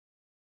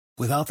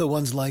Without the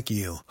ones like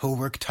you, who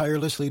work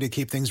tirelessly to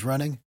keep things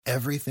running,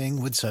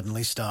 everything would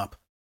suddenly stop.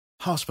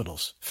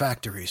 Hospitals,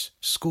 factories,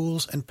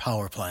 schools, and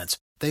power plants,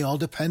 they all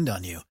depend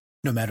on you.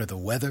 No matter the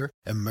weather,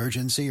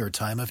 emergency, or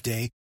time of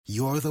day,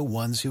 you're the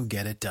ones who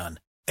get it done.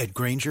 At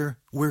Grainger,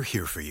 we're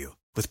here for you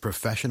with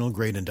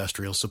professional-grade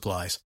industrial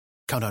supplies.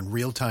 Count on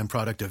real-time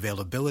product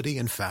availability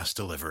and fast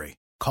delivery.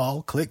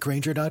 Call,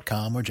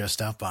 clickgrainger.com, or just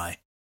stop by.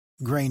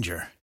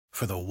 Grainger,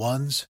 for the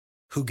ones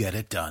who get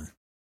it done.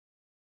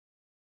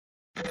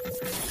 Check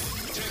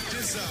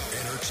this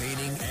out.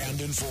 Entertaining and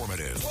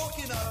informative.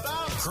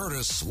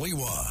 Curtis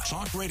Lewa,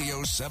 Talk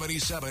Radio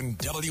 77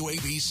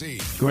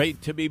 WABC.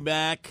 Great to be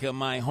back.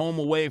 My home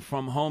away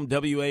from home,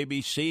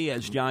 WABC,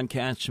 as John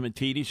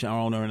Catsimatidis, our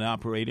owner and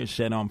operator,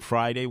 said on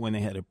Friday when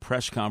they had a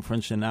press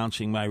conference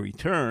announcing my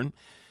return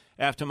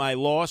after my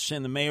loss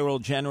in the mayoral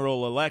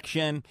general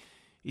election.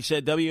 He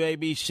said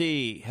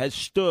WABC has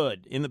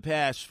stood in the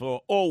past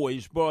for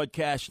always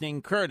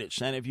broadcasting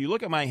Curtis. And if you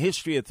look at my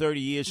history of 30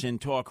 years in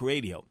talk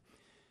radio,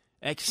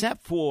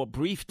 except for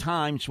brief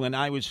times when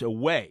I was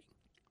away,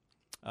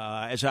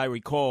 as I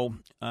recall,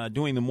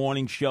 doing the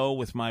morning show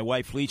with my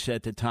wife Lisa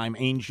at the time,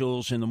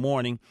 Angels in the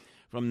Morning,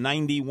 from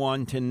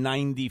 91 to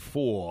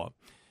 94,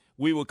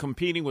 we were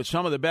competing with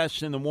some of the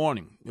best in the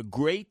morning, the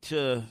great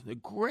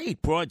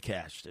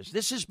broadcasters.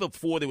 This is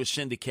before there was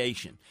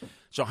syndication.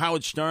 So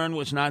Howard Stern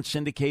was not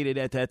syndicated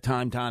at that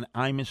time. Don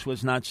Imus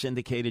was not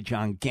syndicated.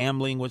 John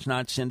Gambling was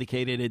not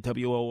syndicated at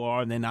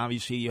WOR. And then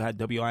obviously you had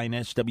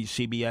WINS,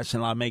 WCBS,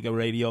 and La Mega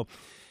Radio.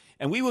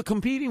 And we were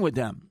competing with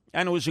them.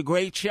 And it was a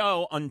great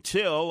show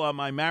until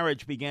my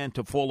marriage began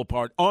to fall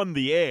apart on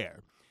the air.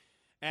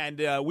 And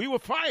we were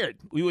fired.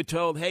 We were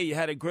told, hey, you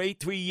had a great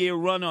 3-year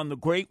run on the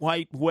Great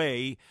White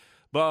Way,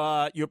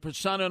 but you're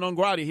persona non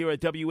grata here at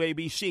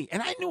WABC.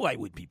 And I knew I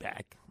would be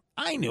back.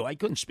 I knew. I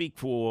couldn't speak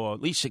for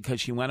Lisa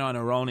because she went on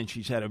her own and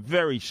she's had a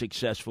very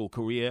successful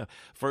career.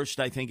 First,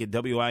 I think, at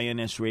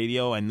WINS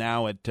Radio and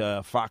now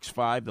at Fox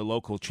 5, the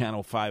local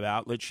Channel 5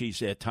 outlet. She's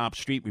their top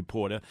street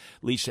reporter.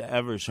 Lisa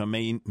Evers, her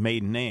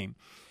maiden name.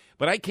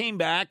 But I came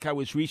back. I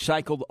was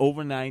recycled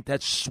overnight.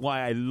 That's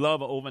why I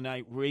love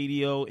overnight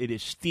radio. It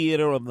is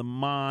theater of the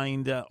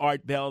mind.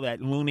 Art Bell,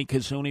 that loony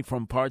kazoonie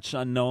from Parts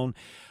Unknown,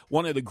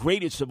 one of the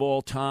greatest of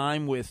all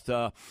time with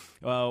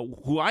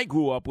who I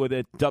grew up with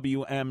at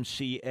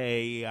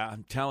WMCA.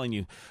 I'm telling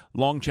you,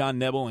 Long John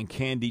Neville and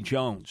Candy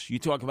Jones. You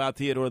talk about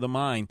theater of the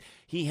mind.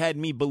 He had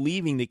me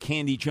believing that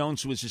Candy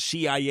Jones was a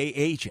CIA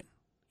agent.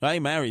 I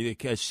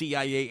married a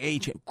CIA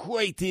agent.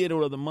 Great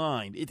theater of the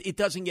mind. It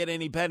doesn't get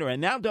any better.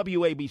 And now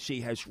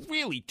WABC has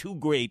really two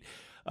great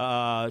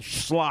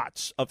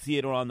slots of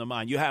theater on the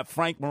mind. You have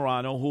Frank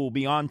Morano, who will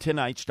be on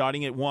tonight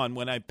starting at 1.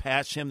 When I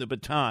pass him the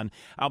baton,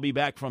 I'll be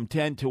back from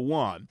 10 to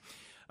 1.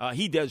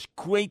 He does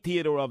great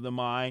theater of the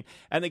mind.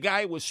 And the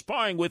guy I was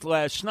sparring with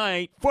last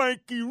night,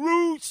 Frankie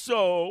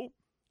Russo,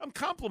 I'm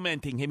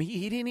complimenting him.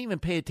 He didn't even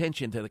pay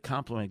attention to the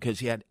compliment because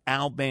he had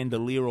Al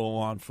Bandolero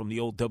on from the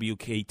old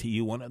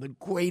WKTU, one of the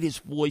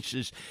greatest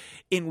voices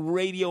in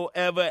radio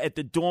ever at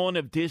the dawn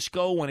of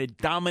disco when it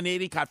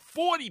dominated. Got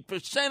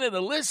 40% of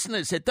the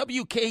listeners at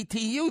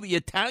WKTU, the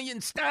Italian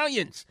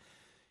Stallions.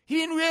 He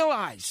didn't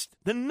realize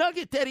the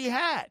nugget that he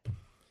had.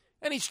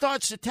 And he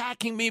starts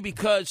attacking me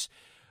because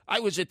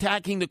I was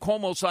attacking the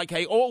Cuomos like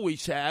I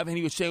always have. And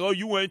he was saying, oh,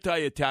 you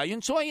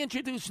anti-Italian. So I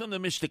introduced him to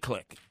Mr.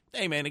 Click.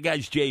 Hey, man, the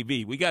guy's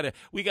JV. We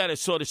gotta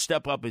sort of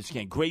step up his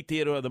game. Great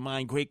theater of the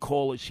mind, great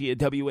callers here at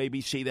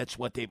WABC. That's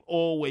what they've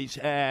always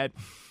had.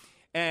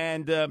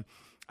 And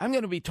I'm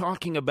going to be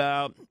talking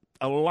about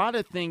a lot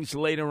of things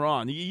later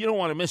on. You don't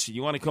want to miss it.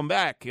 You want to come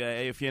back.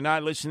 If you're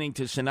not listening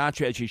to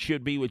Sinatra, as you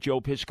should be, with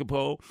Joe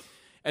Piscopo,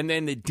 and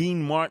then the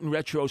Dean Martin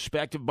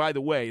retrospective. By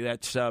the way,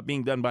 that's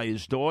being done by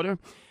his daughter.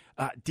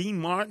 Dean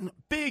Martin,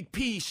 big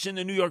piece in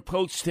the New York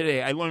Post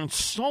today. I learned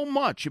so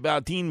much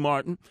about Dean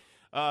Martin.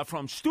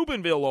 From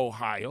Steubenville,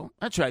 Ohio.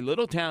 That's right,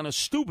 little town of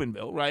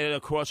Steubenville, right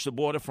across the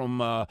border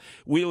from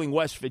Wheeling,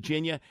 West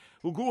Virginia,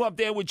 who grew up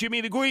there with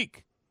Jimmy the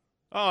Greek.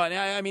 Oh, and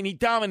I mean, he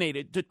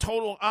dominated, the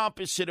total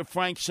opposite of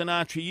Frank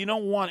Sinatra.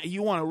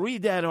 You want to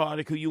read that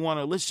article, you want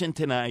to listen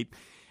tonight,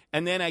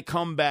 and then I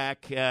come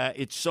back.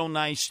 It's so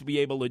nice to be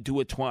able to do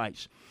it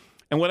twice.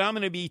 And what I'm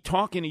going to be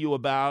talking to you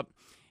about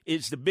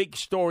is the big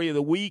story of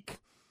the week.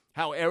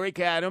 How Eric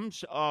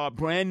Adams,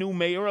 brand new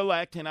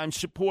mayor-elect, and I'm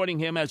supporting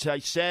him, as I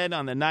said,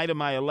 on the night of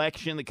my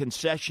election, the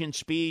concession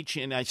speech,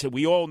 and I said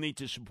we all need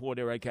to support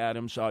Eric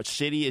Adams. Our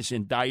city is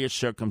in dire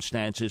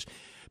circumstances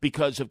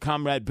because of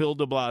Comrade Bill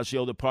de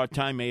Blasio, the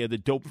part-time mayor, the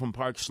dope from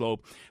Park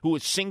Slope, who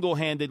has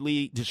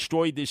single-handedly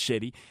destroyed this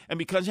city. And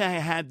because I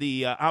had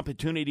the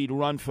opportunity to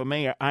run for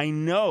mayor, I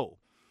know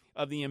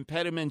of the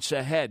impediments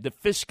ahead, the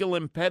fiscal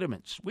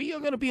impediments. We are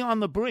going to be on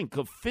the brink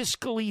of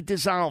fiscally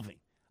dissolving.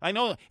 I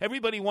know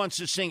everybody wants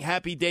to sing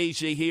Happy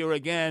Days Are Here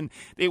again.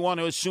 They want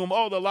to assume,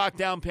 oh, the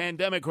lockdown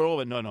pandemic are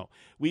over. No.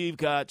 We've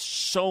got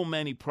so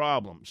many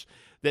problems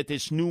that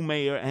this new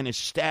mayor and his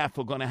staff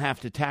are going to have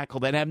to tackle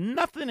that have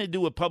nothing to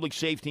do with public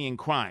safety and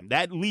crime.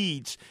 That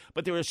leads,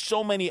 but there are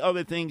so many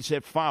other things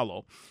that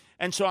follow.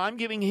 And so I'm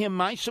giving him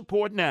my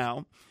support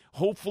now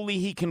Hopefully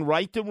he can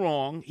right the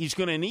wrong. He's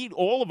going to need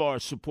all of our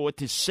support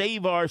to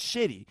save our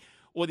city,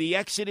 or the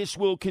exodus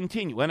will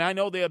continue. And I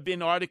know there have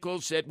been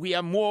articles that we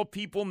have more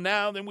people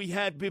now than we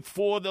had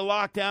before the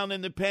lockdown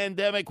and the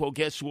pandemic. Well,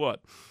 guess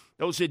what?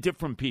 Those are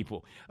different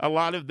people. A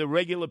lot of the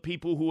regular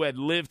people who had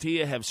lived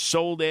here have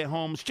sold their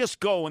homes. Just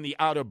go in the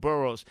outer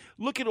boroughs.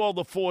 Look at all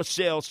the for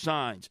sale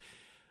signs.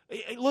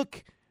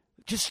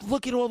 Just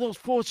look at all those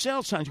for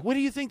sale signs. Where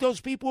do you think those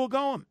people are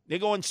going? They're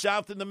going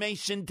south of the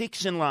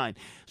Mason-Dixon line.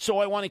 So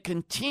I want to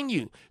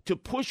continue to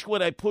push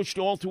what I pushed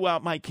all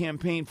throughout my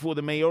campaign for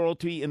the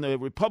mayoralty in the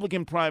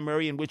Republican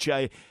primary, in which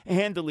I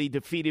handily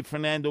defeated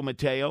Fernando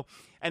Mateo,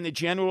 and the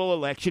general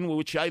election,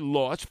 which I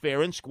lost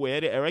fair and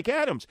square to Eric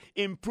Adams.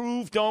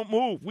 Improve, don't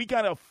move. We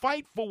got to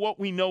fight for what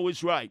we know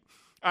is right.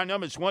 Our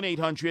number is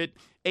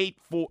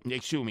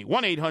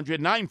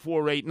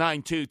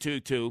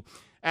 1-800-948-9222.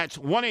 That's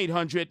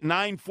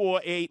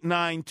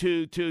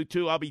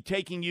 1-800-948-9222. I'll be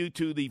taking you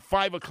to the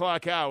 5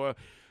 o'clock hour.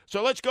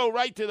 So let's go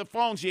right to the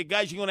phones here.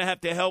 Guys, you're going to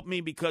have to help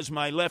me because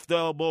my left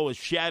elbow is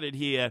shattered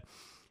here.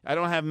 I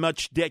don't have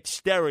much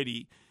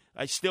dexterity.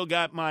 I still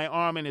got my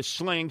arm in a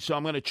sling, so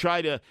I'm going to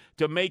try to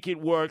make it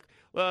work.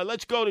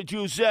 Let's go to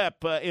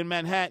Giuseppe in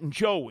Manhattan.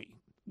 Joey,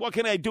 what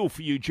can I do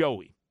for you,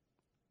 Joey?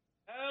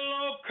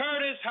 Hello,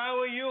 Curtis. How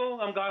are you?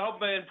 I hope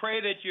and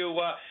pray that you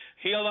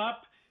heal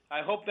up.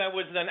 I hope that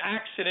was an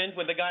accident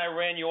when the guy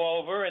ran you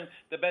over, and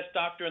the best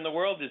doctor in the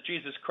world is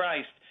Jesus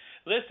Christ.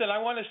 Listen, I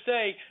want to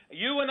say,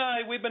 you and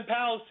I, we've been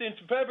pals since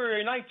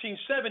February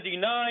 1979.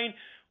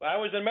 I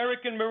was an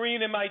American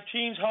Marine in my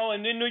teens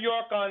home in New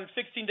York on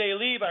 16-day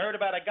leave. I heard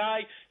about a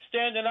guy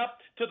standing up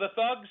to the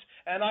thugs,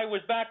 and I was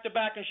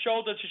back-to-back and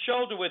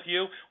shoulder-to-shoulder with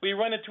you. We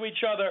run into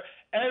each other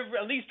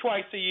at least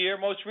twice a year,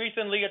 most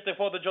recently at the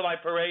 4th of July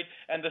parade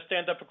and the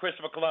stand-up for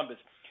Christopher Columbus.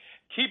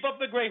 Keep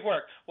up the great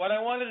work. What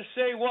I wanted to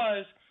say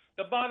was,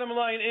 the bottom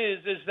line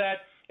is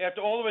that after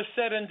all was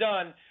said and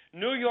done,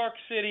 New York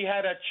City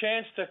had a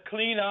chance to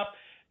clean up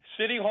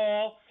City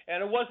Hall,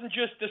 and it wasn't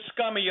just the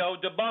scummio,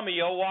 the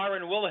bummio,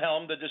 Warren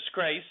Wilhelm, the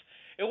disgrace.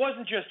 It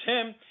wasn't just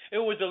him.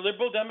 It was the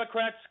liberal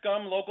Democrat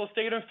scum, local,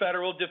 state, and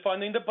federal,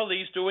 defunding the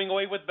police, doing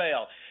away with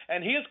bail.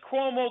 And here's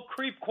Cuomo,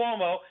 Creep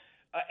Cuomo,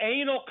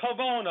 Anal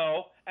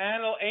Cavono,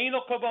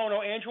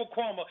 Andrew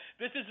Cuomo.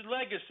 This is his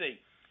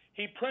legacy.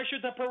 He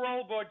pressured the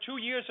parole board 2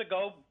 years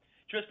ago,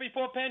 just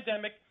before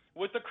pandemic,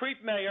 with the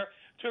creep mayor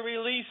to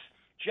release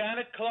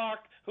Janet Clark,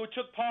 who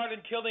took part in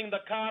killing the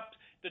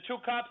two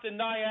cops in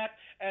Nyack,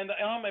 and the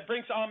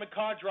Brinks armored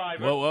car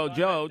driver. Well,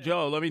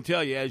 Joe, let me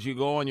tell you, as you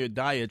go on your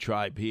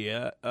diatribe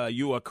here,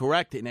 you are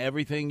correct in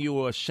everything you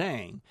are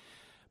saying.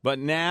 But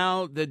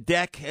now the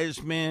deck has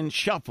been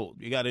shuffled.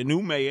 You got a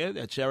new mayor,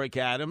 that's Eric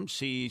Adams.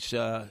 He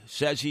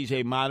says he's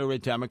a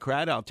moderate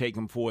Democrat. I'll take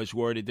him for his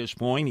word at this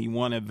point. He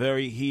won a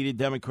very heated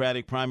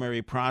Democratic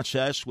primary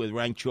process with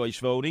ranked choice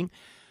voting.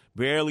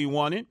 Barely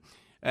won it.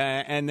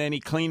 And then he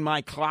cleaned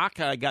my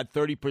clock. I got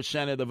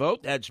 30% of the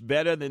vote. That's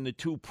better than the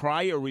two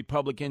prior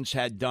Republicans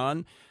had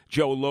done.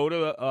 Joe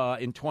Lhota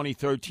in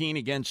 2013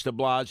 against de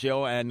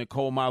Blasio, and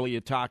Nicole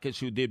Malliotakis,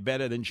 who did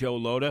better than Joe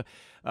Lhota.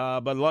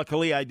 But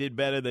luckily, I did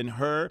better than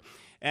her.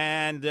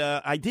 And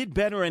I did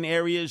better in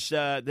areas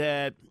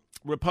that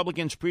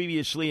Republicans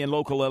previously in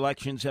local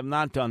elections have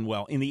not done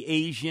well. In the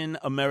Asian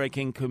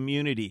American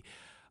community,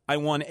 I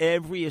won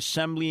every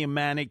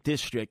Assembly-Manic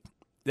district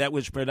that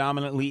was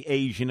predominantly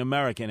Asian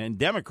American, and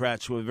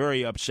Democrats were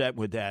very upset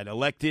with that.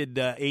 Elected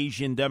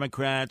Asian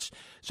Democrats,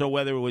 so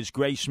whether it was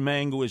Grace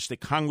Meng, who was the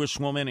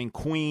congresswoman in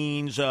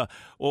Queens,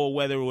 or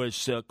whether it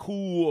was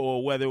Koo,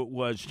 or whether it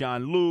was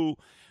John Liu,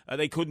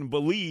 they couldn't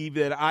believe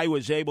that I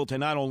was able to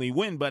not only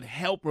win, but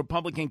help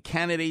Republican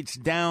candidates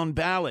down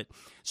ballot.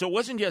 So it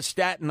wasn't just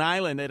Staten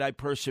Island that I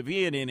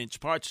persevered in. It's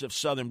parts of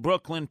southern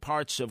Brooklyn,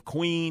 parts of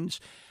Queens,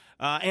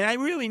 and I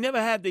really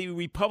never had the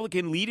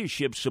Republican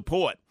leadership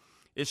support.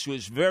 This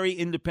was very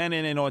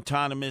independent and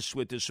autonomous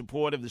with the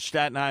support of the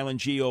Staten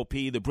Island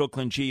GOP, the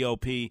Brooklyn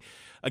GOP.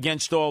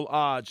 Against all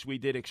odds, we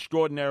did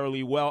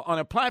extraordinarily well on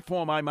a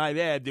platform, I might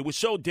add, that was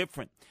so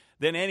different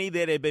than any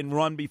that had been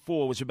run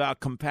before. It was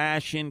about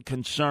compassion,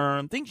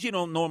 concern, things you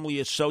don't normally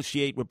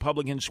associate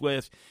Republicans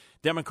with.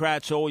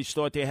 Democrats always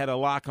thought they had a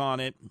lock on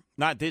it.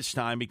 Not this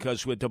time,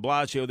 because with de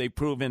Blasio, they've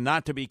proven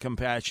not to be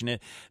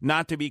compassionate,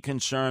 not to be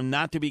concerned,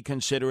 not to be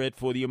considerate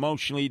for the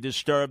emotionally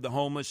disturbed, the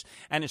homeless,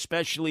 and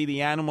especially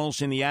the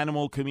animals in the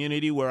animal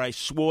community, where I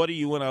swore to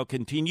you, and I'll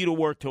continue to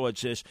work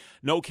towards this,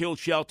 no-kill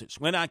shelters.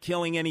 We're not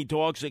killing any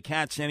dogs or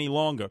cats any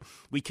longer.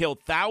 We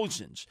killed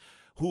thousands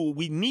who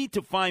we need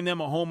to find them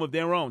a home of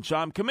their own. So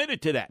I'm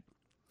committed to that.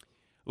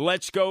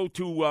 Let's go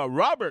to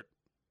Robert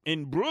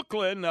in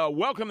Brooklyn.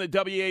 Welcome to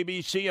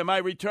WABC and my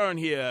return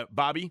here,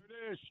 Bobby.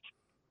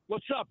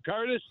 What's up,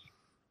 Curtis?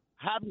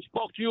 Haven't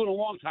spoke to you in a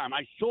long time.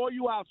 I saw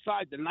you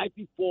outside the night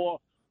before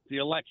the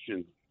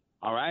election,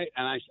 all right?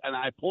 And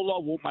I pulled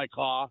over with my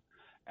car,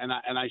 and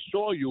I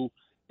saw you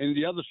in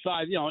the other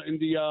side, you know, in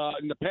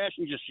the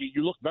passenger seat.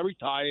 You looked very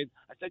tired.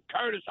 I said,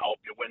 Curtis, I hope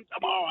you win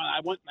tomorrow. And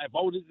I went and I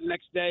voted the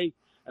next day,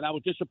 and I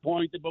was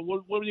disappointed. But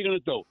what are you going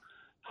to do?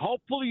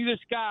 Hopefully this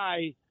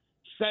guy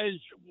says,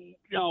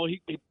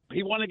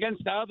 he went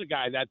against that other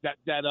guy,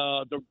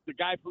 the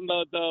guy from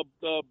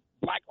the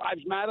Black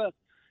Lives Matter.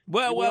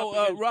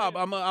 Well, Rob,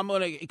 I'm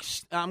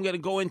gonna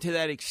go into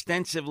that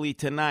extensively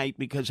tonight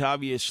because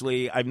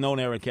obviously I've known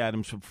Eric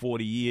Adams for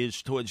 40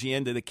 years. Towards the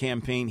end of the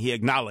campaign, he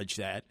acknowledged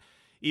that,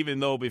 even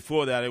though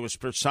before that it was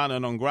persona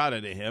non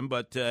grata to him.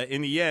 But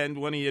in the end,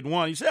 when he had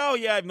won, he said, "Oh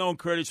yeah, I've known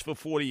Curtis for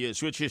 40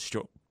 years," which is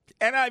true,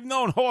 and I've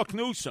known Hawk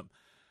Newsom.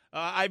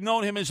 I've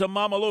known him as a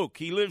Mameluke.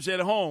 He lives at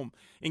home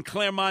in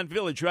Claremont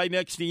Village, right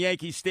next to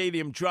Yankee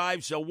Stadium,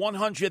 drives a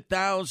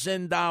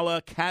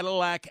 $100,000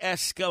 Cadillac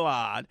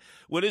Escalade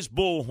with his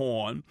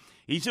bullhorn.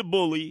 He's a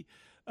bully,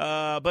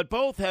 but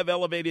both have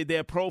elevated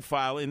their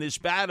profile in this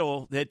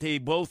battle that they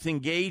both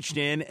engaged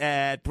in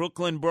at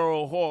Brooklyn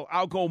Borough Hall.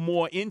 I'll go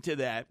more into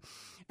that.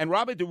 And,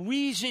 Robert, the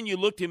reason you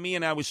looked at me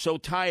and I was so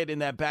tired in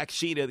that back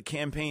seat of the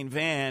campaign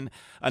van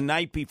a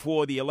night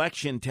before the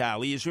election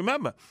tally is,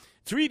 remember,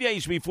 3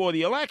 days before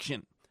the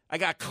election, I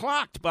got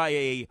clocked by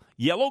a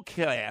yellow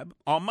cab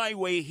on my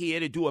way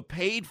here to do a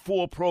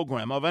paid-for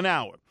program of an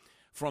hour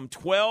from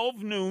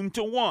 12 noon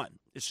to 1.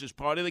 This is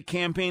part of the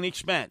campaign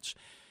expense.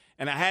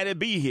 And I had to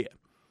be here.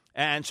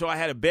 And so I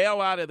had to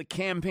bail out of the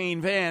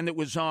campaign van that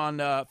was on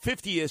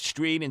 50th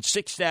Street and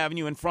 6th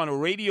Avenue in front of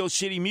Radio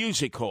City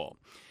Music Hall.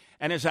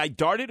 And as I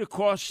darted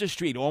across the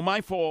street, all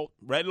my fault,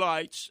 red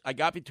lights, I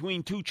got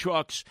between two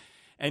trucks.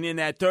 And in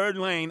that third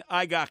lane,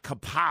 I got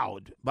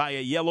kapowed by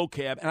a yellow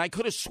cab. And I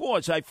could have sworn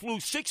as I flew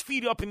 6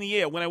 feet up in the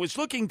air, when I was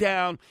looking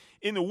down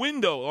in the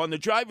window on the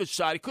driver's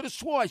side, I could have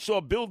sworn I saw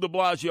Bill de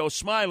Blasio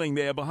smiling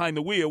there behind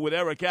the wheel with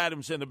Eric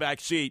Adams in the back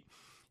seat.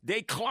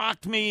 They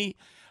clocked me.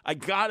 I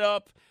got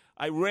up.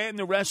 I ran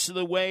the rest of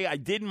the way. I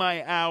did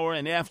my hour.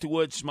 And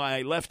afterwards,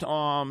 my left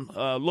arm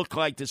looked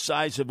like the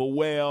size of a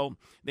whale.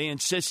 They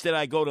insisted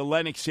I go to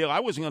Lenox Hill. I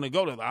wasn't going to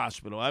go to the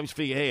hospital. I was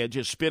figuring, hey, I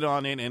just spit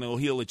on it and it'll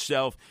heal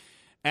itself.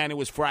 And it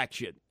was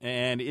fractured,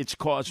 and it's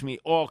caused me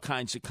all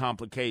kinds of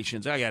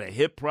complications. I got a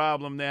hip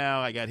problem now.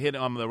 I got hit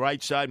on the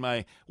right side.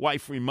 My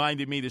wife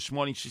reminded me this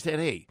morning. She said,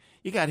 hey,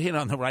 you got hit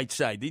on the right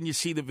side. Didn't you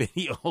see the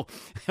video?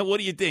 What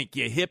do you think?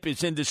 Your hip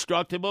is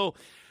indestructible?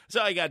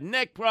 So I got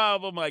neck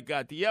problem. I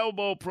got the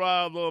elbow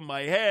problem.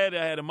 My head,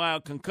 I had a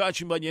mild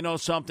concussion. But you know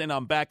something?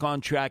 I'm back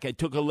on track. I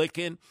took a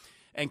licking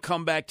and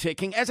come back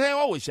ticking, as I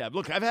always have.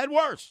 Look, I've had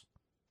worse.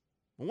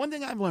 But one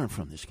thing I've learned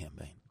from this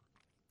campaign,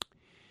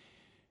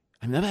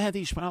 I've never had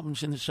these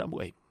problems in the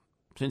subway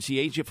since the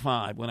age of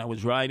 5 when I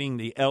was riding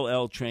the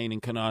LL train in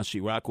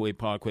Canarsie, Rockaway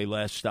Parkway,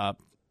 last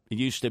stop. It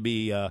used to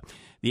be the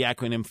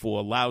acronym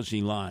for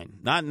Lousy Line.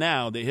 Not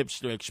now, the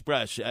Hipster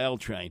Express, L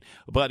train,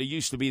 but it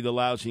used to be the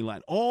Lousy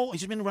Line.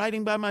 Always been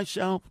riding by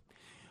myself.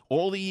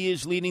 All the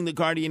years leading the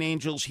Guardian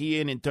Angels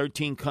here and in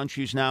 13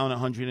 countries now in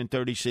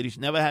 130 cities.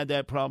 Never had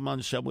that problem on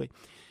the subway.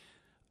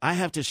 I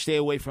have to stay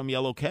away from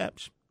yellow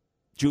cabs.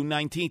 June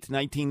 19th,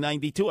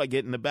 1992, I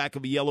get in the back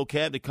of a yellow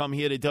cab to come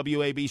here to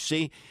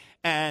WABC,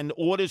 and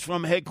orders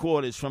from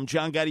headquarters, from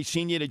John Gotti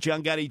Sr. to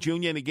John Gotti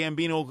Jr. and the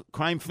Gambino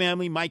crime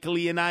family. Michael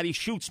Leonardi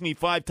shoots me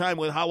 5 times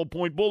with hollow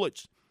point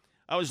bullets.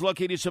 I was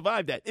lucky to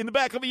survive that. In the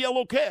back of a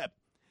yellow cab.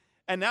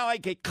 And now I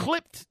get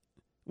clipped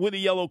with a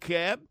yellow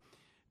cab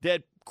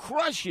that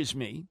crushes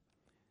me.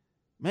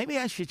 Maybe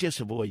I should just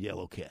avoid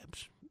yellow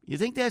cabs. You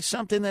think that's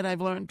something that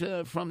I've learned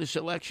from this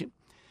election?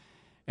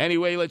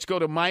 Anyway, let's go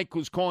to Mike,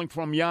 who's calling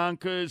from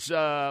Yonkers.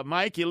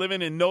 Mike, you're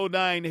living in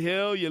Nodine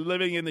Hill. You're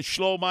living in the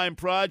Schloemine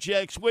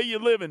Projects. Where you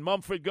living,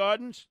 Mumford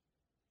Gardens?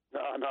 No,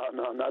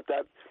 not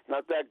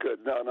that good.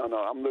 No.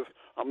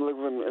 I'm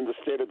living in the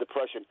state of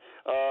depression.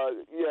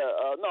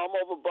 I'm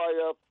over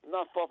by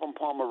not far from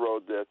Palmer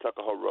Road there,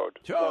 Tuckahoe Road.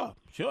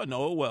 Sure,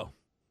 know it well.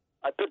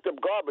 I picked up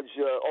garbage.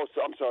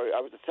 I'm sorry.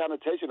 I was a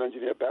sanitation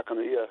engineer back in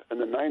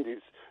the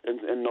 90s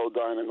in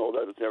Nodine and all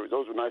that areas.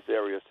 Those were nice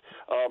areas.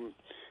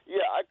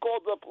 I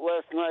called up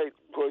last night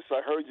because I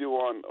heard you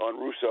on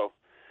Russo,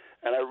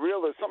 and I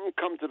realized something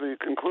come to the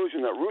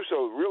conclusion that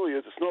Russo really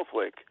is a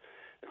snowflake,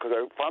 because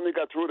I finally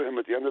got through to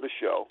him at the end of the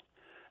show,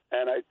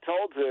 and I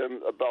told him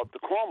about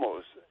the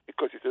Cuomos,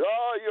 because he said,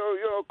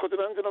 because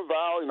it ends in a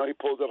vowel, he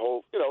pulls that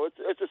whole,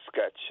 it's a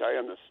sketch. I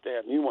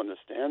understand. You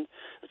understand.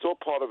 It's all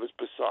part of his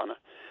persona.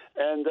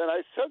 And then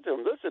I said to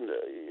him, listen,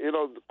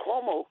 the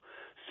Cuomo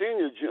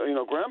Senior,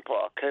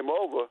 Grandpa came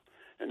over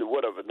in the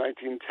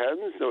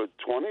 1910s or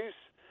 20s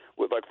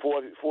with like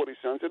 40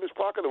 cents in his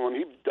pocket, and when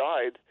he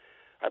died,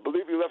 I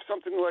believe he left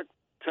something like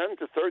 $10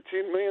 to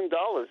 $13 million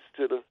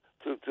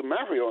to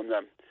Mario and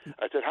them.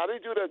 I said, how do you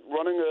do that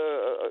running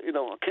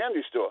a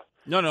candy store?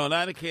 No,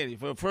 not a candy.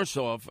 First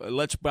off,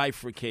 let's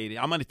bifurcate it.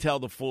 I'm going to tell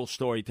the full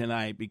story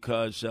tonight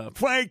because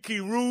Frankie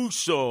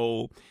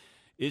Russo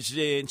is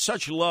in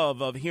such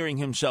love of hearing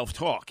himself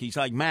talk. He's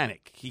like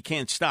manic. He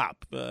can't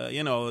stop.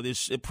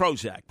 This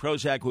Prozac.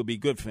 Prozac would be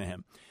good for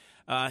him.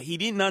 He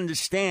didn't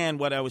understand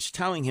what I was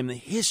telling him, the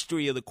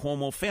history of the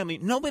Cuomo family.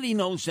 Nobody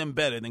knows them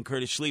better than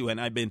Curtis Sliwa,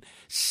 and I've been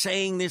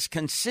saying this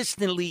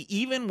consistently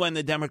even when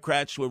the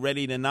Democrats were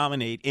ready to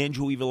nominate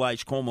Andrew Evil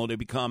Eyes Cuomo to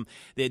become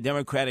their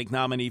Democratic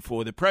nominee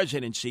for the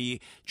presidency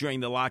during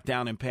the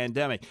lockdown and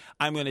pandemic.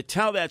 I'm going to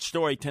tell that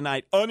story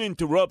tonight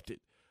uninterrupted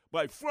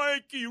by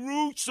Frankie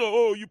Russo.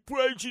 Oh, you're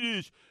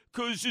prejudiced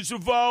because there's a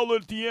vowel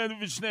at the end of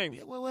his name.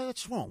 Well,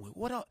 what's wrong?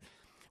 What a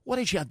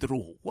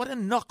jadru? What a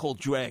knuckle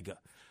dragger?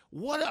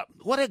 What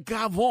a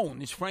gavone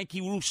this Frankie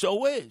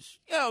Russo is.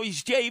 You know,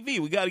 he's JV.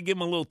 We got to give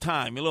him a little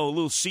time, a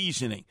little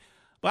seasoning.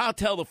 But I'll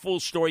tell the full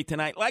story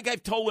tonight. Like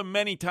I've told him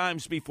many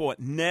times before,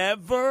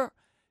 never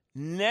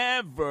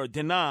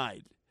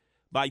denied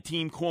by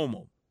Team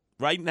Cuomo.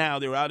 Right now,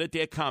 they're out at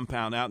their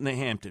compound out in the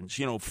Hamptons.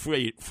 You know,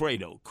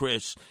 Fredo,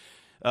 Chris,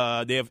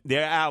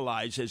 they're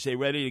allies as they're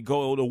ready to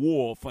go to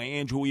war for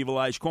Andrew Evil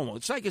Eyes Cuomo.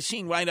 It's like a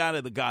scene right out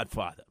of The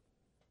Godfather.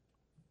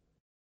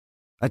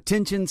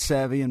 Attention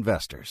savvy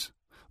investors.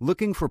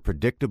 Looking for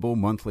predictable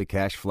monthly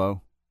cash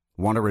flow?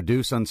 Want to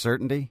reduce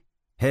uncertainty?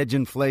 Hedge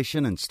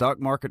inflation and stock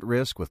market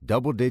risk with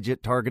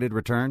double-digit targeted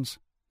returns?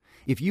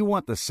 If you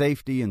want the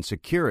safety and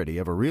security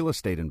of a real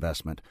estate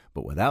investment,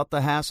 but without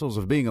the hassles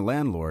of being a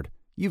landlord,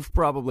 you've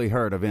probably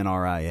heard of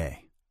NRIA.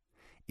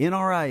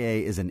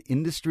 NRIA is an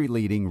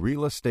industry-leading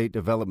real estate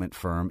development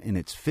firm in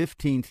its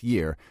 15th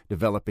year,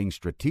 developing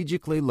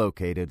strategically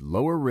located,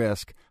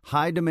 lower-risk,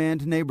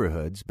 high-demand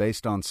neighborhoods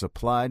based on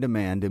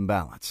supply-demand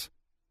imbalance.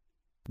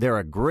 They're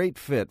a great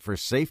fit for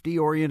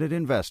safety-oriented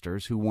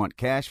investors who want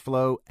cash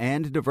flow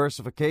and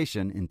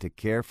diversification into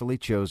carefully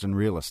chosen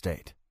real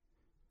estate.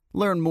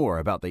 Learn more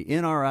about the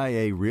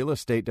NRIA Real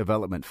Estate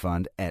Development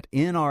Fund at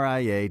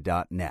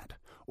nria.net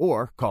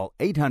or call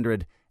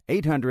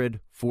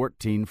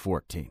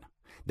 800-800-1414.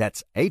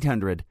 That's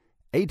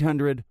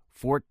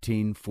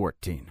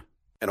 800-800-1414.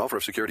 An offer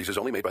of securities is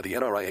only made by the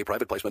NRIA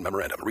Private Placement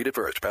Memorandum. Read it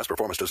first. Past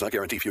performance does not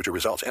guarantee future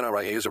results.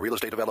 NRIA is a real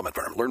estate development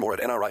firm. Learn more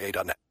at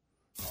nria.net.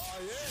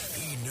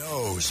 He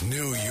knows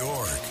New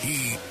York.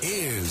 He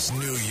is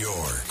New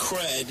York.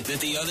 Cred that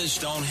the others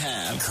don't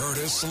have.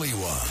 Curtis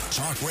Sliwa.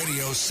 Talk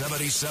Radio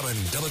 77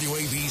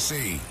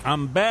 WABC.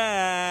 I'm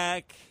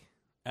back.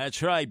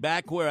 That's right.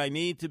 Back where I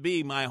need to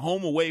be. My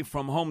home away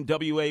from home,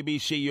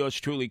 WABC. Yours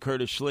truly,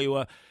 Curtis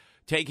Sliwa.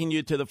 Taking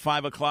you to the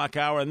 5 o'clock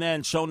hour. And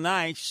then, so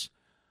nice,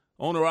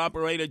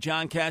 owner-operator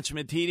John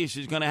Catsimatidis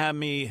is going to have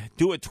me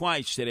do it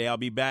twice today. I'll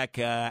be back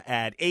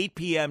at 8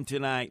 p.m.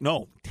 tonight.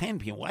 No, 10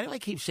 p.m. Why do I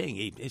keep saying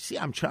 8? See,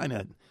 I'm trying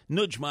to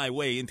nudge my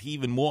way into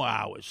even more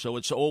hours. So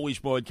it's always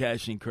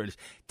broadcasting, Curtis.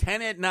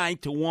 10 at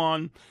night to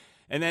 1.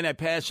 And then I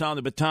pass on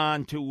the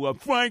baton to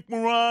Frank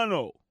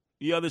Morano,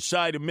 the other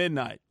side of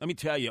midnight. Let me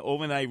tell you,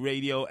 overnight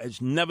radio has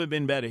never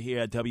been better here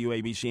at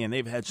WABC. And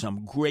they've had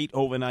some great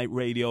overnight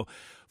radio,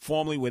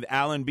 formerly with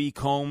Alan B.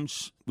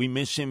 Combs. We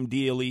miss him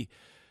dearly.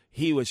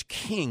 He was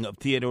king of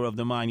Theater of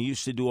the Mind. He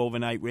used to do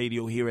overnight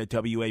radio here at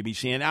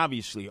WABC. And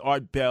obviously,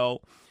 Art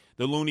Bell,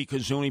 the Looney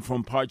Kazoonie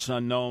from Parts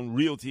Unknown,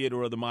 real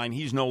Theater of the Mind.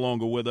 He's no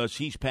longer with us.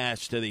 He's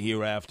passed to the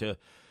hereafter.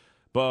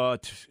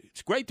 But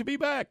it's great to be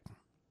back.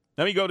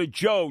 Let me go to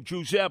Joe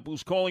Giuseppe,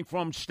 who's calling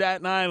from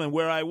Staten Island,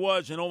 where I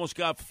was and almost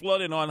got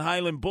flooded on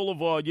Highland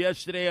Boulevard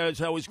yesterday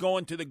as I was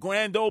going to the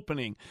grand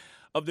opening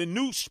of the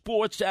new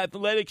sports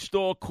athletic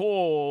store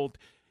called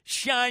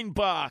Shine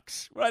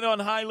Box, right on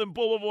Highland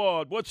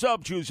Boulevard. What's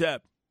up,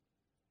 Giuseppe?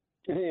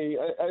 Hey,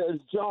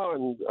 it's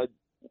John.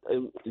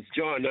 It's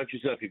John, not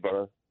Giuseppe,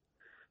 brother.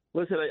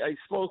 Listen, I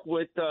spoke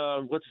with,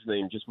 what's his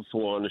name, just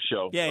before on the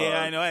show.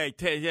 Yeah, I know. Hey,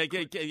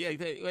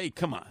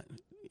 come on.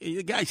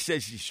 The guy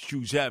says it's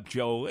Giuseppe,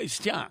 Joe. It's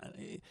John.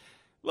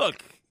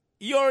 Look,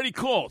 you already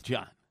called,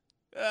 John.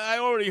 I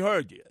already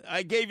heard you.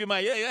 I gave you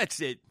my, that's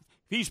it.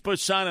 He's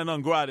persona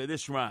non grata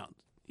this round.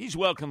 He's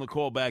welcome to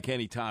call back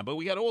anytime. But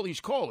we got all these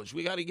callers.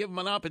 We got to give them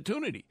an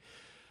opportunity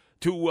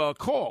to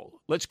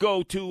call. Let's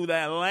go to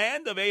the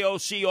land of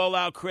AOC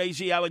all-out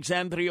crazy,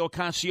 Alexandria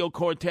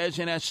Ocasio-Cortez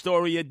and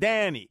Astoria.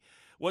 Danny,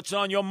 what's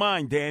on your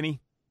mind,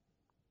 Danny?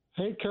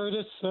 Hey,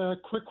 Curtis,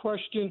 quick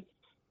question.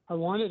 I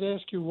wanted to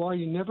ask you why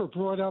you never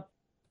brought up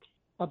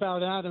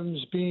about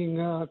Adams being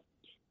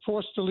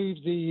forced to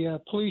leave the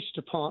police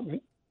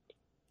department.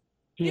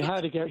 He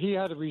had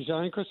to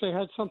resign because they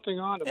had something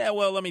on him. Yeah,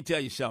 well, let me tell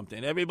you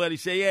something. Everybody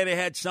say, yeah, they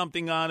had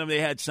something on him. They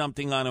had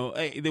something on him.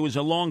 Hey, there was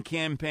a long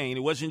campaign.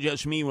 It wasn't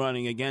just me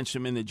running against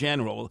him in the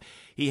general.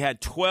 He had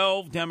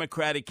 12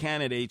 Democratic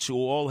candidates who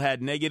all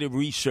had negative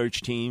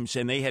research teams,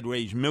 and they had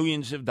raised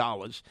millions of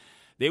dollars.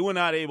 They were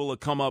not able to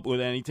come up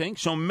with anything.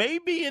 So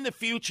maybe in the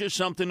future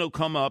something will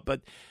come up.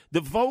 But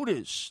the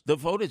voters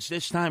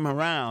this time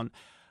around,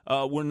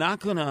 we're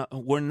not gonna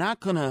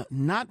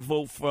not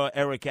vote for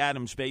Eric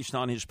Adams based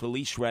on his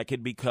police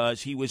record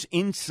because he was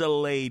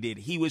insulated.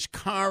 He was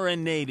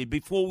coronated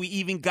before we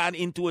even got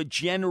into a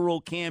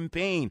general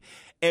campaign.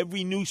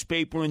 Every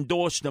newspaper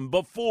endorsed him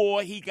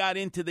before he got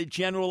into the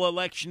general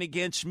election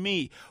against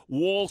me.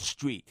 Wall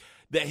Street,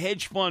 the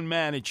hedge fund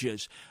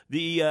managers,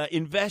 the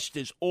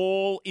investors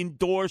all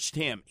endorsed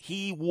him.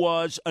 He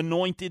was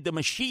anointed the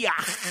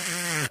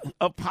Mashiach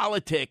of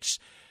politics,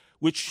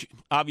 which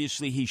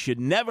obviously he should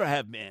never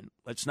have been.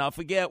 Let's not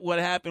forget what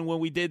happened when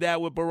we did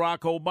that with Barack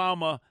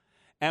Obama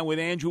and with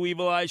Andrew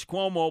Evil Eyes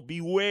Cuomo.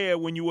 Beware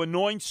when you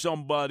anoint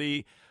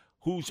somebody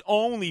who's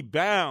only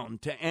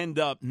bound to end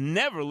up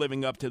never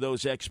living up to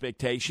those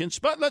expectations.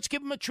 But let's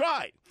give him a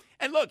try.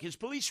 And look, his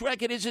police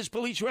record is his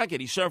police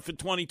record. He served for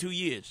 22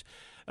 years.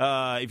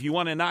 If you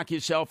want to knock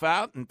yourself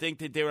out and think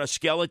that there are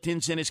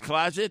skeletons in his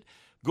closet,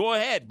 go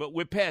ahead. But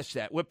we're past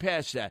that. We're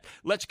past that.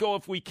 Let's go,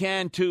 if we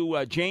can,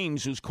 to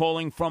James, who's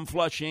calling from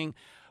Flushing.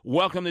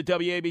 Welcome to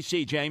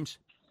WABC, James.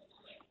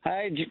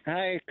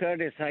 Hi,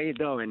 Curtis. How you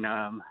doing?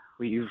 I've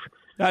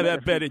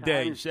had better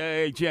days.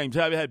 Hey, James,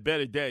 I've had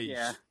better days.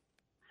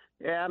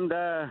 Yeah, I'm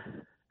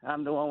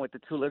the one with the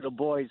two little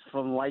boys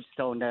from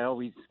Whitestone that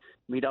always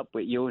meet up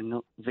with you in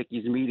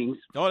Vicky's meetings.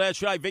 Oh,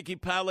 that's right. Vicky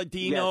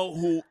Palladino,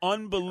 who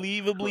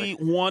unbelievably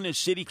won a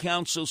city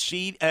council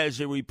seat as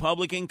a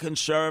Republican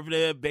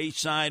conservative,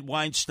 Bayside,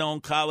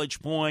 Whitestone,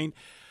 College Point,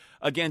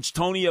 against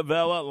Tony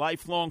Avella,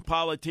 lifelong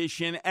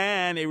politician,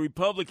 and a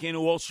Republican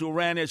who also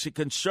ran as a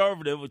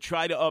conservative, who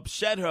tried to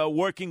upset her,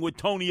 working with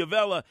Tony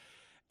Avella.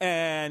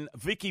 And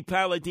Vicky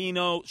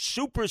Palladino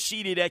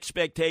superseded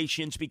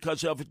expectations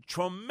because of a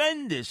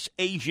tremendous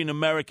Asian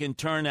American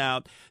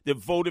turnout that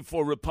voted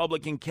for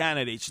Republican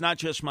candidates, not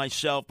just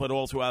myself, but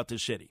all throughout the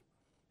city.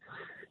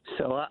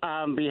 So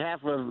on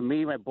behalf of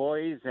me, my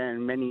boys,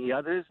 and many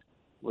others,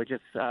 we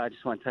just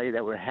want to tell you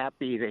that we're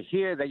happy to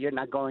hear that you're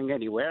not going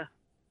anywhere,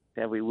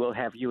 that we will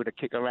have you to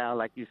kick around,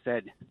 like you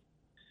said.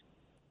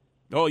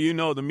 Oh, you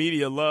know, the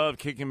media love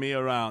kicking me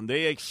around.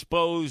 They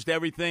exposed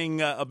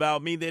everything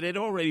about me that had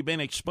already been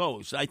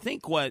exposed. I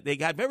think they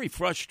got very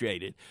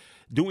frustrated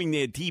doing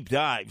their deep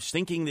dives,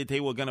 thinking that they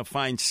were going to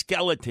find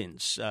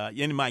skeletons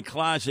in my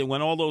closet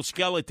when all those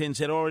skeletons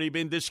had already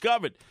been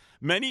discovered,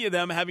 many of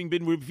them having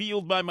been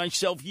revealed by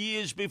myself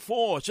years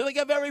before. So they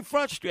got very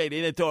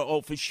frustrated and thought, oh,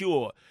 for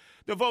sure,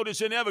 the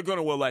voters are never going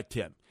to elect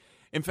him.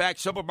 In fact,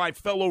 some of my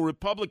fellow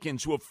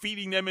Republicans were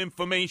feeding them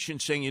information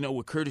saying, you know,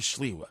 with Curtis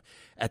Sliwa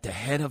at the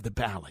head of the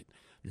ballot,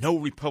 no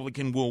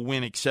Republican will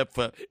win except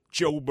for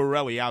Joe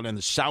Borelli out in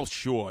the South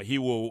Shore. He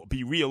will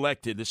be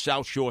reelected, the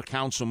South Shore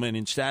councilman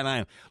in Staten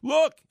Island.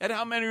 Look at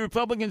how many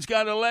Republicans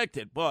got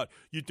elected. But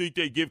you think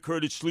they give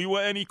Curtis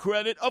Sliwa any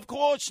credit? Of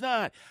course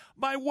not.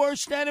 My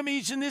worst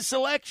enemies in this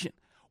election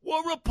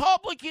were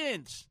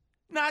Republicans,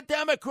 not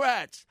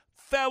Democrats.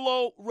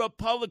 Fellow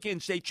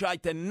Republicans, they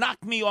tried to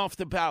knock me off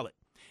the ballot.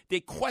 They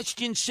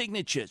questioned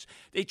signatures.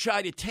 They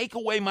tried to take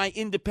away my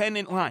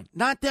independent line.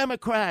 Not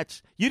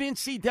Democrats. You didn't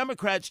see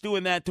Democrats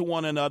doing that to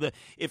one another.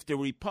 If the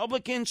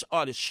Republicans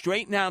are to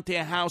straighten out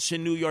their house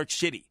in New York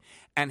City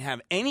and have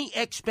any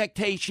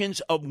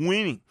expectations of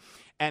winning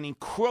and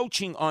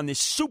encroaching on the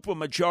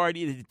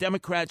supermajority that the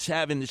Democrats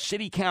have in the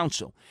city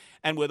council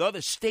and with other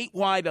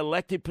statewide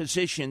elected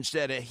positions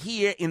that are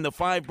here in the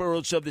 5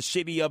 boroughs of the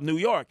city of New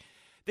York,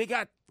 they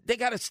got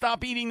to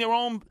stop eating their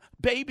own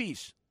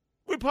babies.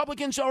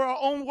 Republicans are our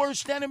own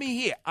worst enemy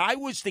here. I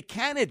was the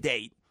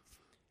candidate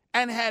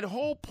and had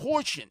whole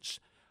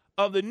portions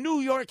of the New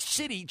York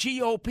City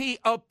GOP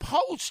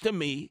opposed to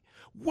me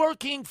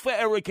working for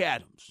Eric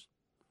Adams.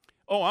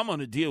 Oh, I'm going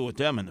to deal with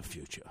them in the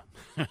future.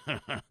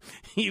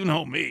 You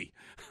know me.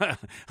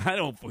 I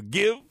don't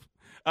forgive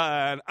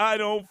and I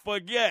don't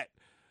forget.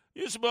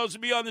 You're supposed to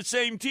be on the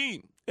same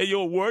team, and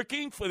you're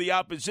working for the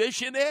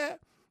opposition there?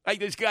 Like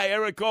this guy,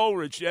 Eric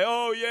Ulrich.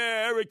 Oh,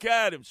 yeah, Eric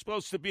Adams.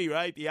 Supposed to be,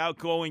 right? The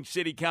outgoing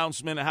city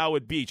councilman of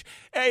Howard Beach.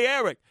 Hey,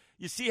 Eric,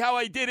 you see how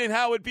I did in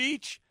Howard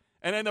Beach?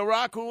 And in the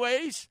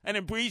Rockaways? And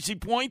in Breezy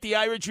Point, the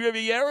Irish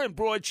Riviera, and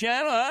Broad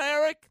Channel, huh,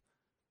 Eric?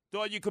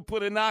 Thought you could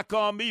put a knock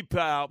on me,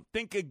 pal.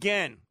 Think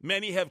again.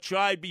 Many have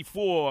tried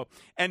before,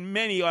 and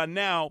many are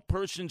now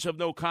persons of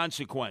no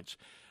consequence.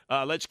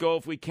 Let's go,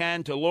 if we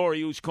can, to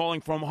Lori, who's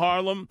calling from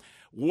Harlem.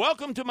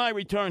 Welcome to my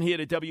return here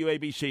to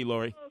WABC,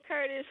 Lori. Hello,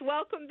 Curtis.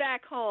 Welcome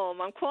back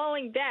home. I'm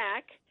calling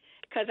back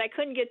because I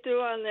couldn't get through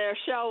on their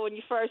show when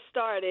you first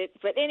started.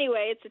 But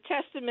anyway, it's a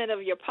testament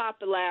of your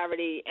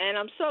popularity, and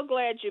I'm so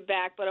glad you're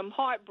back, but I'm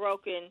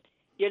heartbroken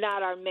you're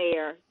not our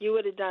mayor. You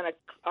would have done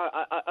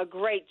a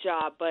great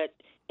job, but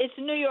it's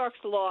New York's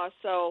law,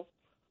 so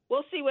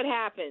we'll see what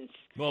happens.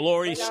 Well,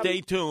 Lori, stay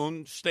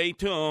tuned. Stay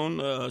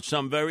tuned.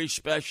 Some very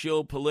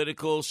special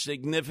political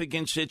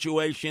significant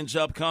situations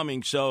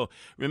upcoming. So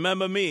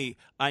remember me,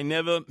 I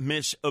never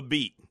miss a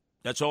beat.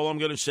 That's all I'm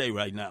going to say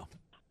right now.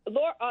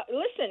 Laura,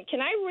 listen,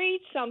 can I read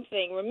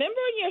something? Remember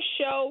in your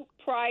show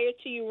prior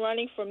to you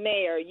running for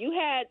mayor, you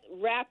had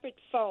rapid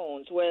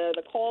phones where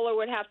the caller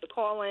would have to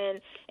call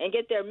in and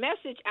get their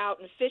message out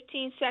in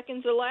 15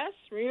 seconds or less?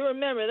 You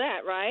remember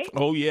that, right?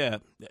 Oh, yeah.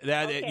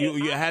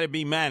 You had to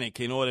be manic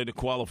in order to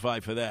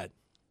qualify for that.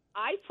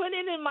 I put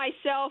it in my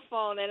cell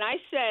phone, and I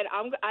said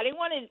I didn't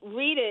want to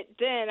read it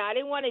then. I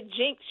didn't want to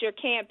jinx your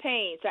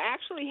campaign, so I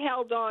actually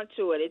held on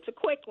to it. It's a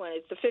quick one.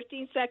 It's the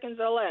 15 seconds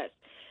or less.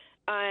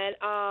 And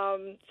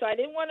so I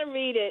didn't want to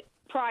read it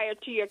prior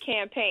to your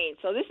campaign.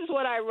 So this is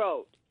what I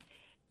wrote.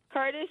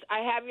 Curtis, I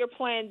have your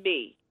plan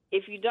B.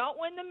 If you don't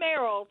win the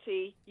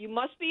mayoralty, you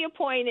must be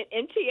appointed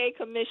MTA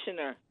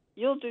commissioner.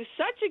 You'll do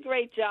such a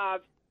great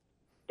job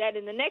that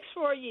in the next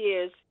 4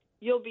 years,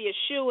 you'll be a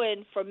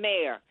shoo-in for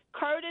mayor.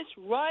 Curtis,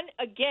 run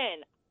again.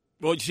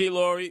 Well, see,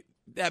 Lori,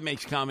 that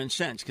makes common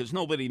sense because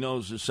nobody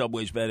knows the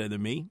subways better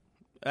than me.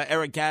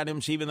 Eric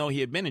Adams, even though he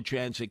had been a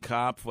transit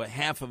cop for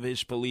half of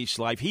his police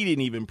life, he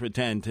didn't even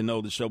pretend to know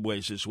the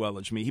subways as well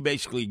as me. He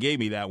basically gave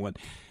me that one.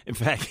 In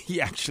fact,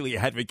 he actually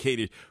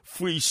advocated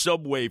free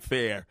subway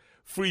fare,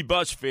 free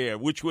bus fare,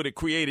 which would have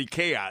created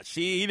chaos.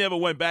 He never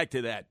went back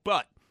to that.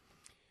 But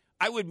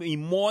I would be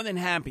more than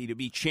happy to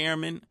be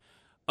chairman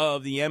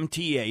of the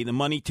MTA, the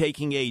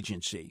money-taking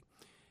agency,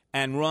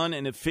 and run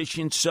an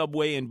efficient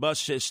subway and bus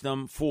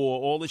system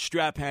for all the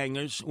strap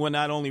hangers who are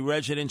not only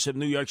residents of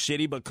New York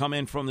City but come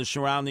in from the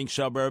surrounding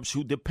suburbs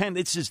who depend.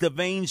 This is the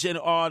veins and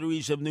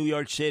arteries of New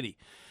York City,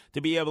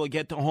 to be able to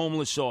get the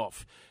homeless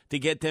off, to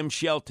get them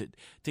sheltered,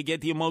 to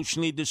get the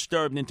emotionally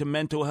disturbed into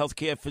mental health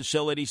care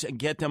facilities and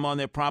get them on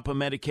their proper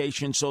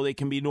medication so they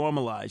can be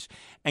normalized,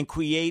 and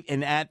create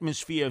an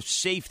atmosphere of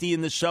safety in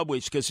the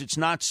subways because it's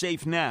not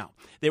safe now.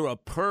 There are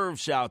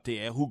pervs out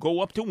there who go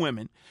up to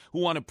women who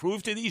want to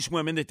prove to these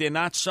women that they're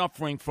not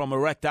suffering from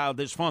erectile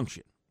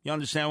dysfunction. You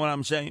understand what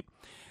I'm saying?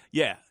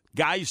 Yeah.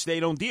 Guys, they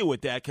don't deal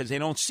with that because they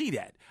don't see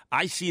that.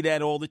 I see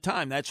that all the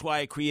time. That's why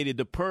I created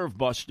the Perv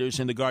Busters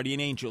and the Guardian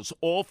Angels,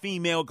 all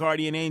female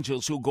Guardian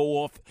Angels who go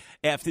off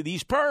after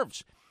these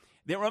pervs.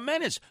 They're a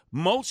menace.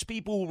 Most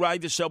people who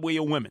ride the subway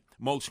are women.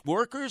 Most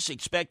workers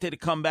expected to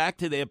come back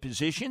to their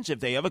positions, if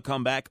they ever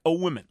come back, are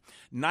women.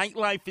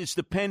 Nightlife is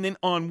dependent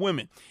on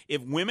women.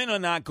 If women are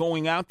not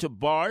going out to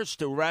bars,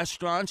 to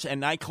restaurants,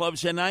 and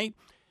nightclubs at night,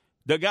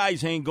 the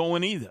guys ain't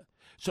going either.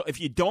 So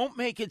if you don't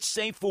make it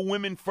safe for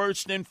women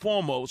first and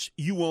foremost,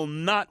 you will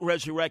not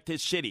resurrect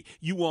this city.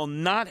 You will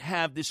not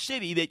have the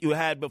city that you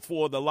had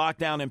before the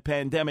lockdown and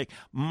pandemic,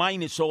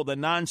 minus all the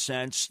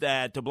nonsense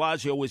that de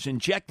Blasio was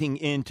injecting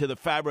into the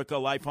fabric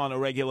of life on a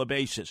regular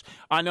basis.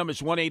 Our number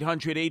is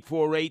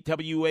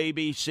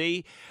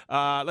 1-800-848-WABC.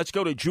 Let's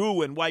go to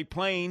Drew in White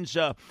Plains.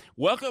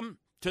 Welcome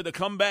to the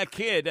Comeback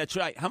Kid. That's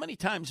right. How many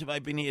times have I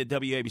been here at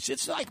WABC?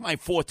 It's like my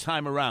fourth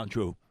time around,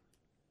 Drew.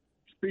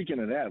 Speaking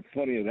of that,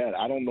 funny of that,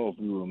 I don't know if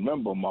you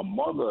remember my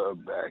mother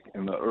back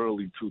in the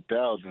early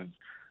 2000s.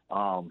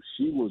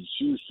 She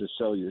used to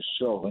sell your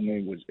show. Her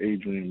name was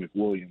Adrienne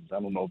McWilliams. I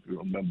don't know if you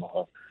remember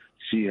her.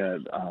 She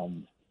had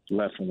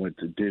left and went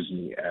to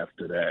Disney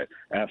after that.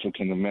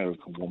 African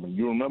American woman.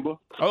 You remember?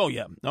 Oh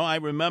yeah, no, I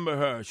remember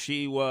her.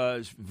 She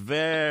was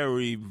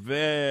very,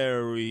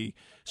 very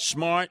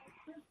smart.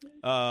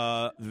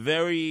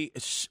 Very,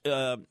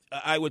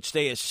 I would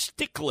say, a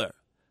stickler.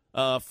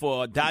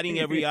 For dotting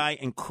every I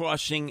and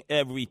crossing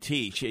every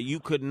T. You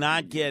could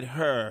not get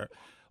her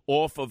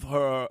off of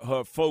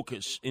her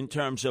focus in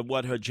terms of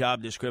what her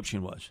job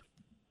description was.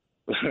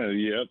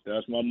 Yep,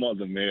 that's my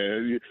mother,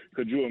 man.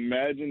 Could you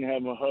imagine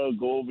having her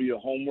go over your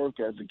homework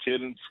as a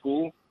kid in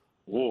school?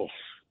 Oof.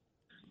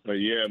 But,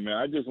 yeah, man,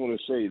 I just want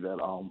to say that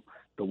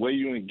the way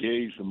you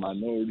engage the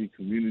minority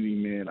community,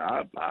 man,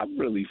 I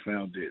really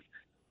found it,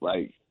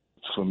 like,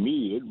 for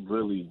me, it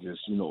really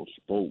just,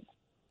 spoke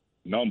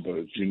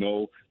numbers,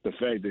 the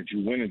fact that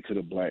you went into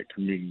the black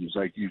communities,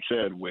 like you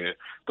said, where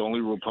the only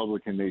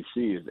Republican they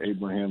see is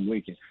Abraham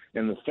Lincoln,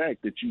 and the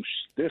fact that you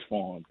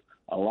stiff-armed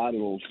a lot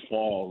of those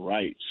far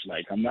rights.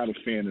 Like, I'm not a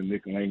fan of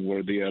Nick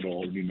Langworthy at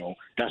all,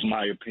 that's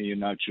my opinion,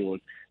 not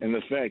yours. And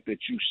the fact that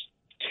you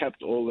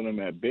kept all of them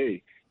at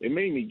bay, it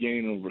made me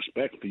gain a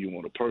respect for you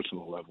on a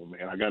personal level,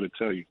 man. I got to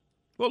tell you.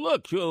 Well,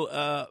 look, Drew,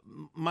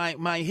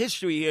 my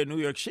history here in New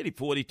York City,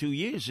 42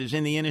 years, is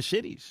in the inner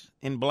cities,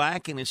 in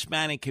black and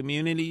Hispanic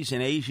communities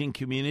and Asian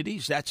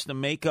communities. That's the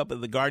makeup of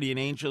the Guardian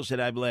Angels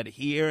that I've led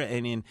here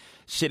and in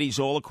cities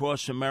all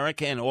across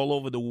America and all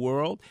over the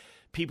world.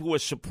 People were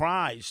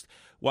surprised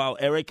while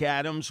Eric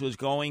Adams was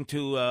going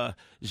to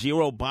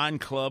Zero Bond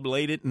Club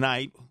late at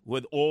night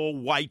with all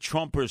white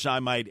Trumpers,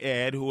 I might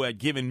add, who had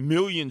given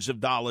millions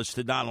of dollars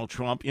to Donald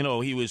Trump.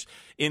 He was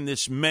in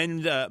this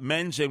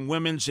men's and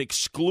women's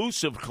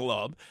exclusive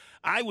club.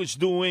 I was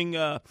doing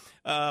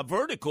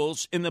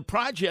verticals in the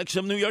projects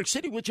of New York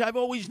City, which I've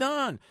always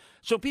done.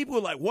 So people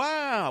were like,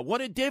 wow, what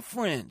a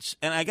difference.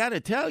 And I got to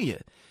tell you,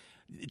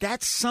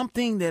 that's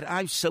something that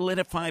I've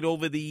solidified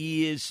over the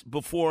years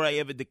before I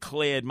ever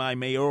declared my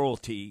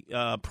mayoralty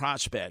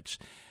prospects.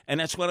 And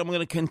that's what I'm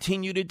going to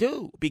continue to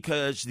do,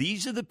 because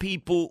these are the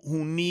people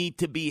who need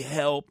to be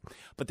helped,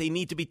 but they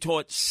need to be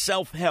taught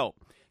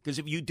self-help. Because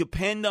if you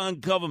depend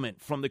on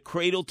government from the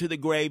cradle to the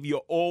grave,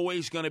 you're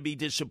always going to be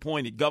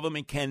disappointed.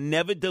 Government can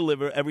never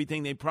deliver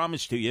everything they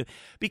promise to you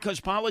because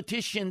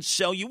politicians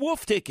sell you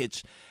wolf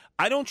tickets.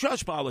 I don't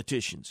trust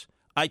politicians.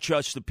 I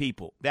trust the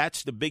people.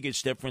 That's the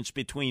biggest difference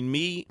between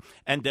me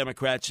and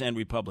Democrats and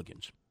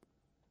Republicans.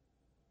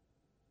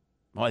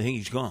 Well, I think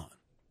he's gone,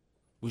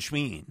 which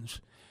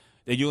means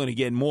that you're going to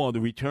get more of the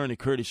return of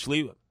Curtis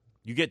Sliwa.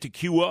 You get to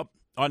queue up.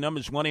 Our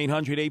number is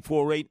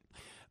 1-800-848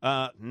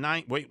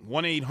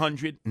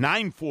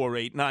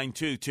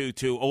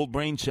 1-800-948-9222. Old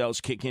brain cells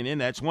kicking in.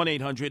 That's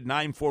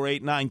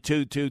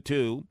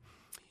 1-800-948-9222.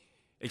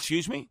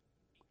 Excuse me?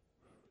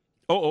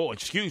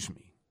 Excuse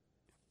me.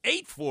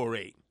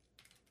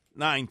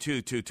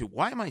 848-9222.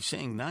 Why am I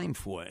saying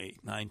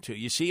 948-92?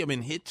 You see, I've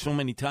been hit so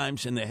many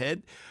times in the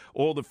head.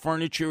 All the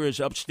furniture is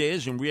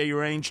upstairs and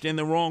rearranged in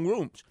the wrong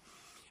rooms.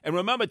 And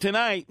remember,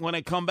 tonight, when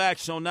I come back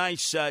so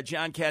nice,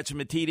 John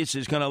Catsimatidis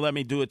is going to let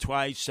me do it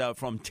twice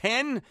from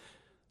 10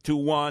 to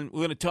 1. We're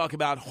going to talk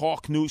about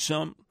Hawk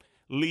Newsom,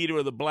 leader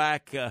of the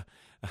Black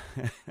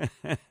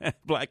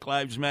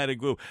Lives Matter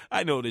group.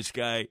 I know this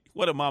guy.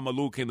 What a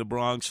mamaluke in the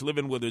Bronx,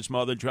 living with his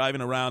mother,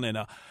 driving around in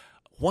a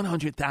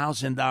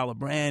 $100,000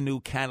 brand new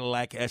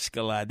Cadillac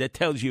Escalade. That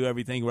tells you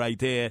everything right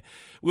there.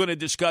 We're going to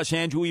discuss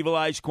Andrew Evil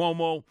Eyes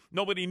Cuomo.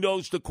 Nobody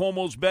knows the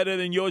Cuomos better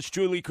than yours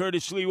truly,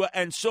 Curtis Lewa,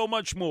 and so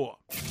much more.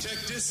 Check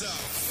this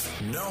out.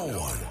 No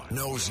one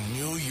knows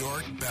New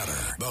York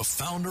better. The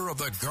founder of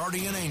the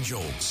Guardian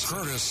Angels,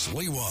 Curtis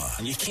Lewa.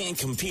 And you can't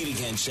compete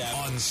against that.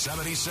 On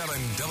 77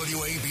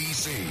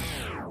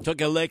 WABC. Took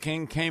a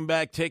licking, came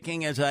back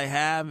ticking as I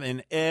have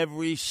in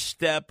every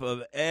step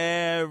of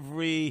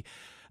every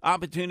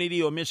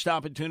opportunity or missed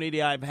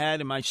opportunity I've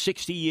had in my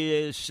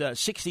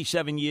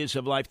 67 years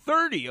of life,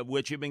 30 of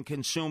which have been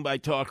consumed by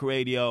talk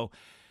radio,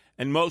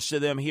 and most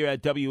of them here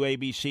at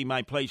WABC,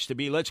 my place to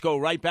be. Let's go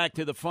right back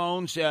to the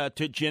phones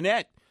to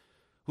Jeanette,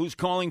 who's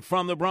calling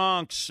from the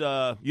Bronx.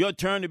 Your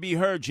turn to be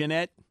heard,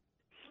 Jeanette.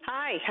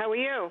 Hi, how are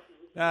you?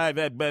 I've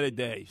had better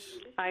days.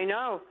 I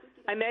know.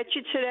 I met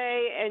you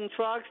today in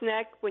Frog's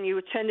Neck when you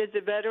attended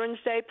the Veterans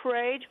Day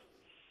Parade.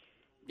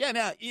 Yeah,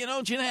 now,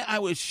 Jeanette, I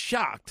was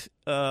shocked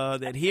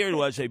that here it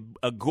was a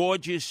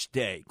gorgeous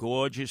day,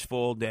 gorgeous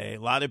fall day. A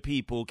lot of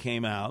people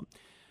came out.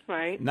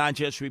 Right. Not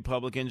just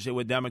Republicans. There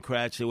were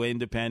Democrats. There were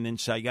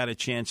independents. I got a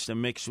chance to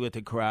mix with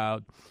the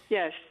crowd.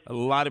 Yes. A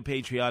lot of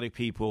patriotic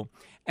people.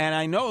 And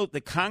I know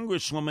the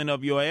congresswoman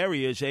of your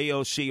area is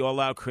AOC, all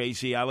out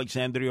crazy,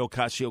 Alexandria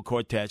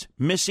Ocasio-Cortez,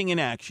 missing in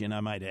action,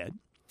 I might add.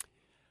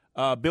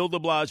 Bill de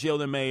Blasio,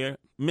 the mayor,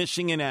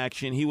 missing in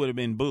action. He would have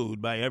been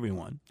booed by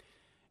everyone.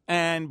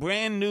 And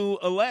brand new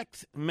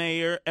elect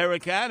mayor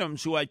Eric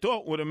Adams, who I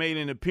thought would have made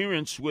an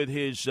appearance with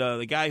his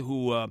the guy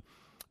who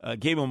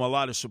gave him a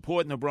lot of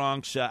support in the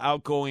Bronx,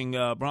 outgoing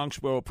Bronx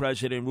Borough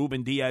President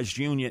Ruben Diaz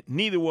Jr.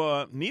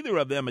 Neither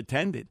of them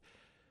attended.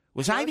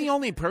 Was I the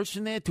only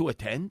person there to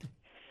attend?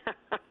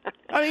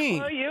 I mean,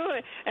 well, you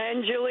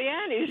and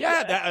Giuliani.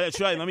 Yeah, that's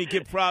right. Let me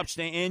give props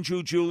to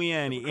Andrew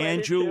Giuliani.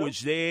 Andrew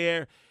was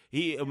there.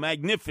 He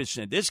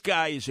magnificent. This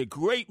guy is a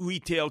great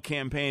retail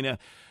campaigner.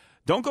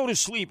 Don't go to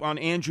sleep on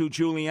Andrew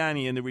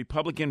Giuliani in the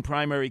Republican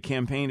primary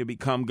campaign to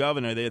become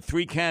governor. There are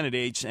 3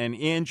 candidates, and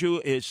Andrew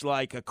is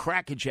like a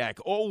crackerjack,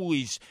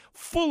 always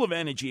full of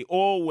energy,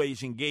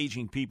 always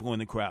engaging people in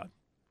the crowd.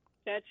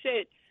 That's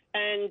it.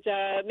 And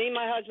me and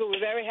my husband were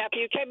very happy.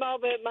 You came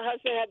over. My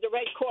husband had the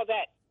red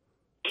Corvette.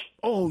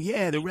 Oh,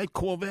 yeah, the red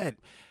Corvette.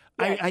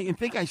 Yes. I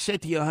think I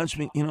said to your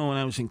husband, when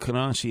I was in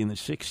Canarsie in the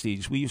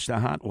 60s, we used to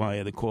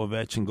hotwire the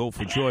Corvettes and go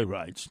for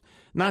joyrides.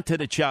 Not to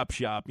the chop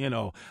shop,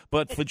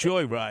 but for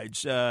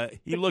joyrides.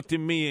 He looked at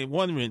me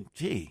wondering,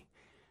 gee,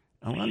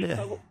 I wonder.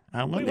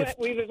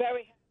 We were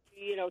very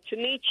happy, to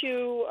meet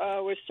you.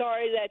 We're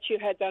sorry that you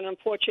had that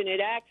unfortunate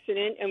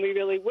accident, and we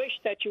really wish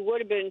that you would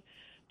have been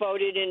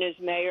voted in as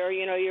mayor.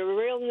 You're a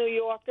real New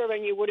Yorker,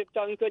 and you would have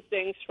done good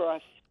things for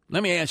us.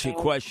 Let me ask you a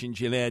question,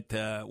 Jeanette.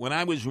 When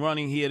I was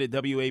running here at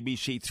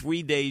WABC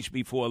 3 days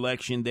before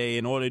Election Day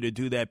in order to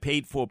do that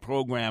paid-for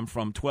program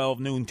from 12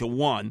 noon to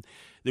 1,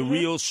 the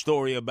real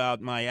story about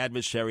my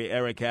adversary,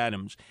 Eric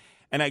Adams,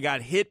 and I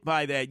got hit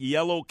by that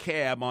yellow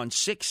cab on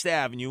 6th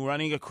Avenue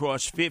running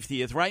across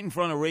 50th right in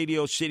front of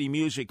Radio City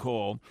Music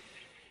Hall,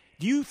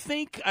 do you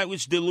think I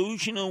was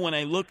delusional when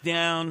I looked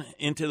down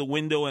into the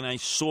window and I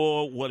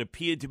saw what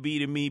appeared to be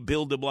to me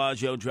Bill de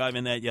Blasio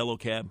driving that yellow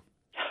cab?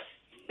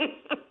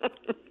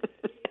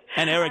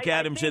 And Eric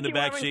Adams in the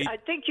back seat. I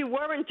think you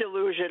weren't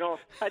delusional.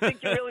 I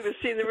think you really were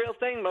seeing the real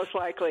thing, most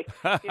likely.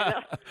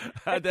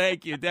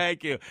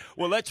 Thank you.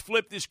 Well, let's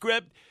flip the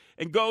script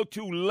and go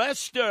to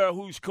Lester,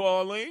 who's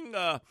calling.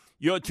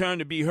 Your turn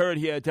to be heard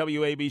here at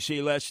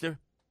WABC, Lester.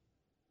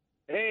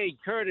 Hey,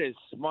 Curtis,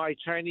 my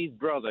Chinese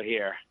brother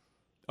here.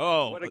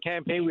 Oh. What a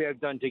campaign we have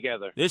done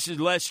together. This is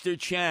Lester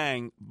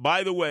Chang.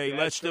 By the way,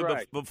 That's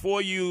Lester,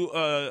 before you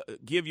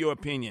give your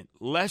opinion,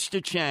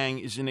 Lester Chang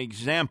is an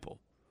example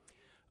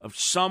of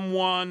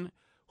someone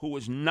who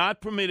was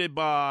not permitted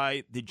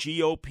by the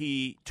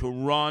GOP to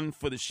run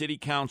for the city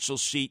council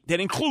seat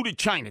that included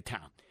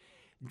Chinatown.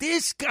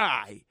 This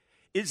guy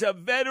is a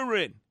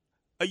veteran,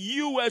 a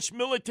U.S.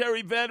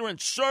 military veteran,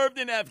 served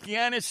in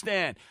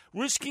Afghanistan,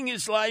 risking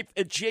his life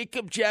at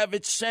Jacob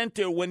Javits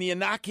Center when the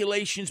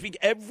inoculations began.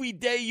 Every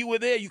day you were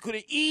there, you could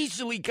have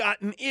easily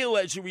gotten ill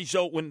as a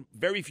result when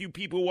very few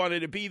people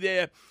wanted to be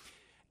there.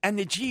 And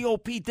the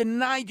GOP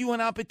denied you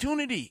an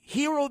opportunity,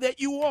 hero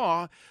that you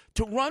are,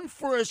 to run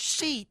for a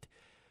seat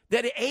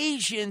that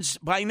Asians,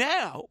 by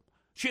now,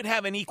 should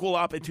have an equal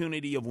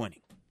opportunity of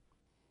winning.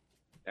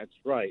 That's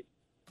right.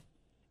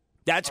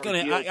 That's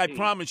going to, I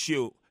promise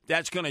you,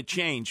 that's going to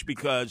change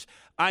because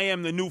I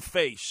am the new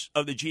face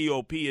of the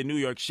GOP in New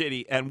York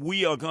City, and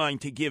we are going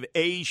to give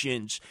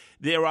Asians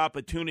their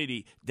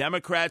opportunity.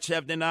 Democrats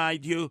have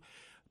denied you,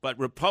 but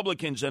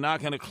Republicans are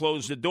not going to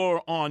close the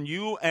door on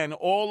you and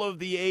all of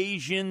the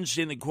Asians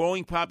in the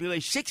growing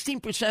population.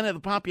 16% of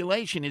the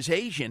population is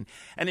Asian,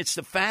 and it's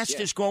the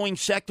fastest growing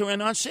sector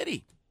in our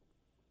city.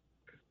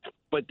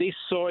 But they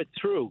saw it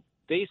through.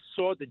 They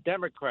saw the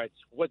Democrats,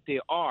 what they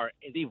are,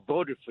 and they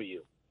voted for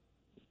you.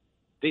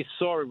 They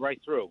saw it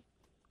right through.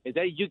 And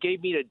then you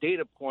gave me the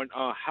data point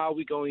on how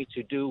we're going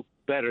to do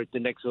better the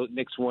next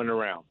one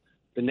around,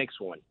 the next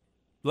one.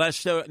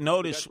 Lester,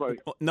 notice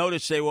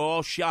they were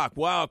all shocked.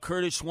 Wow,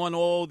 Curtis won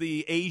all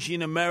the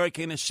Asian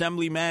American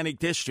Assemblyman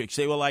districts.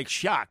 They were like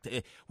shocked.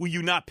 Were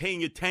you not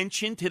paying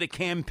attention to the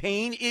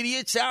campaign,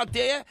 idiots out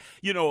there?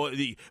 You know,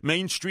 the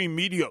mainstream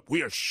media,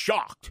 we are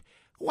shocked.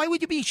 Why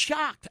would you be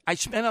shocked? I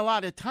spent a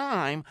lot of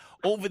time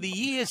over the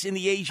years in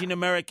the Asian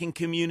American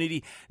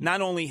community, not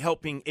only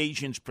helping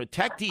Asians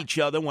protect each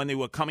other when they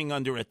were coming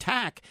under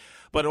attack,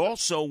 but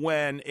also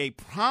when a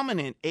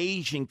prominent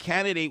Asian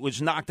candidate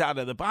was knocked out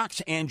of the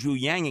box, Andrew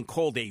Yang, and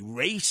called a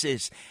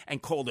racist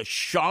and called a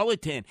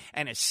charlatan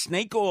and a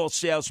snake oil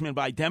salesman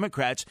by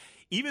Democrats.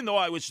 Even though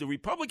I was the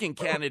Republican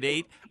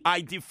candidate, I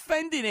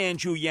defended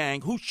Andrew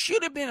Yang, who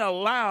should have been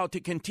allowed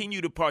to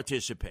continue to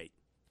participate.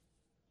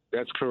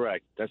 That's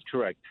correct. That's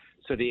correct.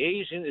 So the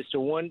Asian is the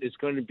one that's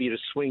going to be the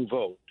swing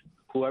vote,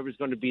 whoever's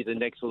going to be the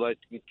next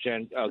elected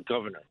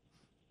governor.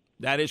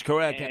 That is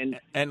correct.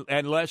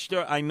 And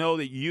Lester, I know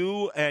that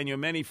you and your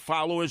many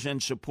followers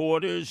and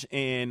supporters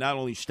in not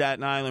only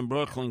Staten Island,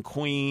 Brooklyn,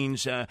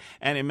 Queens, and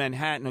in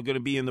Manhattan are going to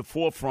be in the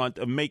forefront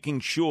of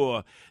making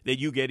sure that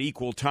you get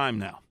equal time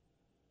now.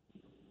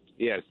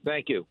 Yes,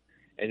 thank you.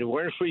 And if it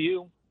weren't for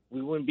you,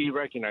 we wouldn't be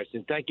recognized.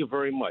 And thank you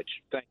very much.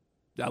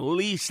 The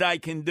least I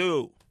can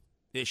do.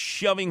 They're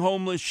shoving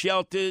homeless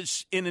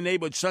shelters in the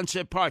neighborhood.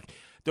 Sunset Park,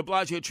 de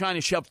Blasio trying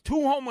to shove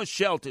 2 homeless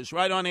shelters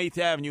right on 8th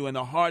Avenue in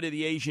the heart of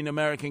the Asian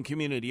American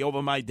community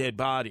over my dead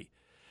body.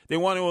 They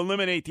want to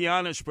eliminate the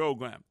honors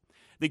program,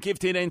 the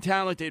gifted and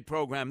talented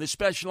program, the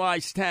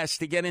specialized tests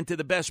to get into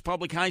the best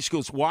public high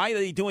schools. Why are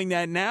they doing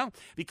that now?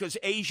 Because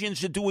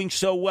Asians are doing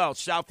so well,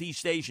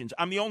 Southeast Asians.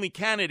 I'm the only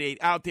candidate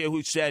out there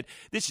who said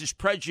this is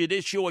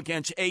prejudicial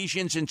against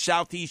Asians and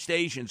Southeast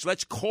Asians.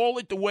 Let's call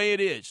it the way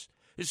it is.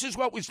 This is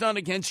what was done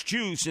against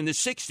Jews in the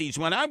 60s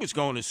when I was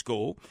going to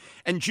school.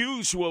 And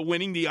Jews were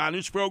winning the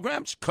honors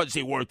programs because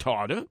they worked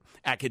harder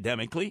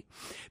academically.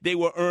 They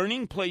were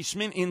earning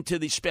placement into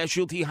the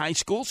specialty high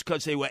schools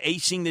because they were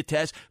acing the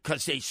test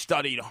because they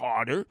studied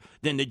harder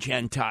than the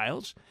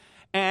Gentiles.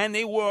 And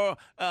they were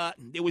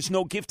there was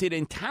no gifted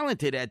and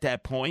talented at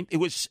that point. It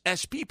was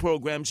SP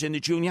programs in the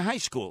junior high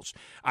schools.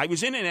 I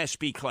was in an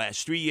SP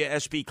class, 3-year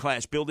SP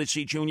class, built at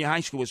Sea Junior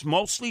High School. It was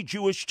mostly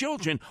Jewish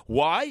children.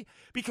 Why?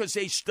 Because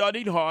they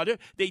studied harder,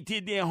 they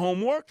did their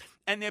homework,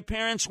 and their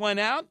parents went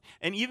out,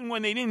 and even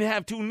when they didn't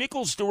have 2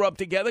 nickels to rub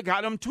together,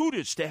 got them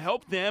tutors to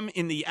help them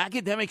in the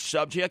academic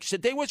subjects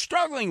that they were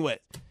struggling with.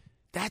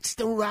 That's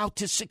the route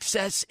to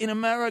success in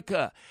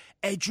America,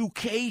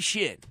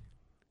 education.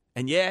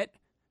 And yet,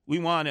 we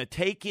want to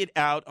take it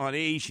out on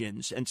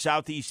Asians and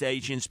Southeast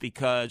Asians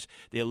because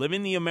they're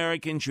living the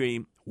American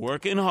dream,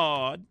 working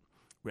hard,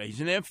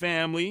 raising their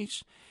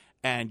families,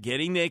 and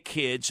getting their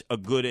kids a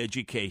good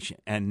education.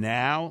 And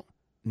now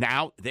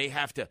they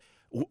have to,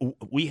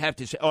 we have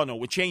to say, oh, no,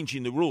 we're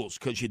changing the rules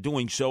because you're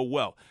doing so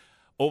well.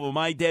 Over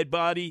my dead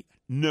body,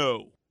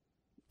 no.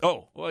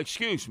 Oh, well,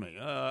 excuse me.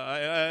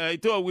 I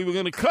thought we were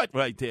going to cut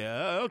right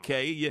there.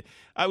 Okay.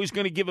 I was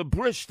going to give a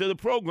bris to the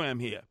program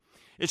here.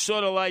 It's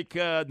sort of like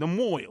the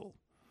Moyle.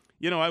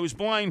 You know, I was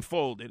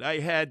blindfolded.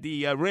 I had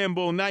the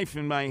Rambo knife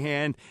in my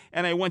hand,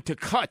 and I went to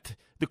cut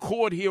the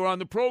cord here on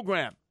the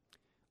program.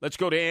 Let's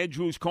go to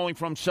Andrew, who's calling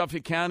from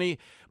Suffolk County.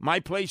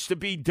 My place to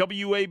be,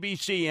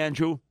 WABC,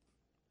 Andrew.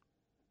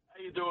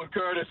 How you doing,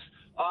 Curtis?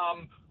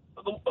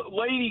 The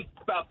lady,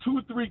 about 2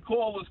 or 3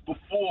 callers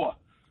before,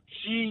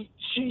 she's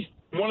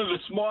one of the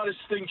smartest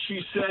things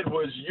she said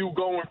was you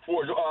going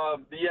for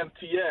the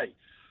MTA.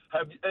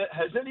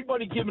 Has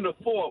anybody given a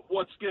thought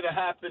what's going to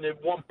happen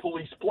at One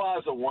Police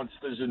Plaza once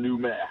there's a new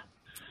mayor?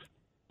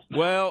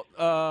 Well,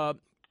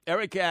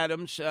 Eric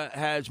Adams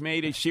has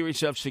made a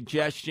series of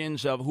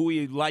suggestions of who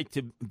he'd like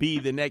to be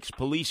the next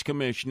police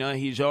commissioner.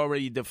 He's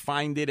already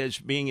defined it as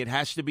being it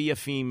has to be a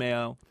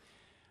female.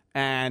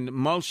 And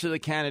most of the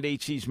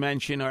candidates he's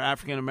mentioned are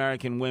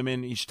African-American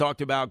women. He's talked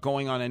about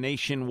going on a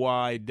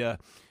nationwide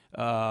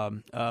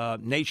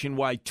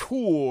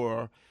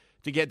tour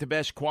to get the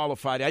best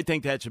qualified. I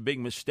think that's a big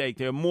mistake.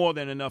 There are more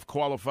than enough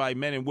qualified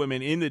men and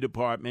women in the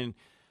department,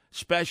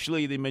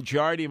 especially the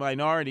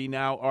minority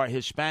now are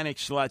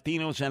Hispanics,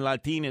 Latinos, and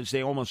Latinas.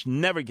 They almost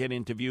never get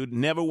interviewed,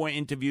 never were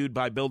interviewed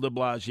by Bill de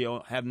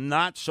Blasio, have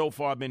not so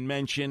far been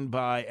mentioned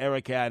by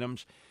Eric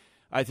Adams.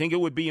 I think it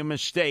would be a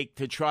mistake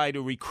to try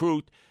to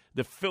recruit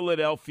the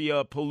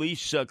Philadelphia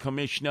police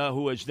commissioner,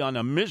 who has done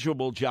a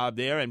miserable job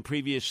there, and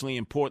previously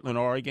in Portland,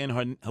 Oregon.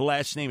 Her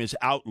last name is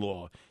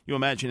Outlaw. You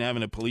imagine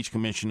having a police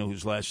commissioner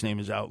whose last name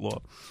is Outlaw.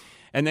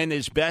 And then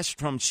there's Best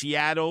from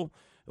Seattle.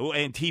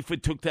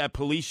 Antifa took that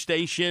police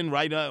station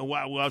right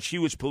while she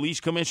was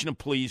police commissioner.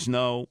 Please,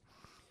 no.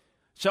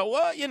 So,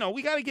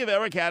 we got to give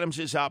Eric Adams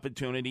his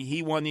opportunity.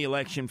 He won the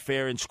election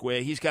fair and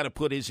square. He's got to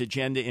put his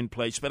agenda in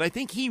place. But I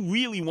think he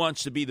really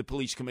wants to be the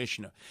police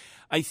commissioner.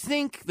 I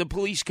think the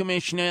police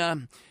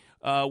commissioner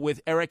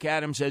with Eric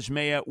Adams as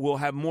mayor will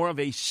have more of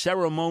a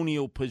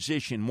ceremonial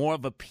position, more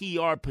of a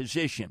PR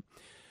position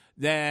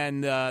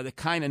than the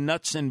kind of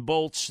nuts and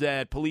bolts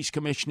that police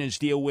commissioners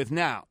deal with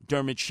now.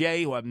 Dermot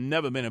Shea, who I've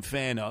never been a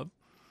fan of,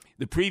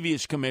 the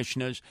previous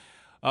commissioners,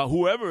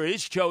 whoever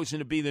is chosen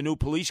to be the new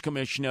police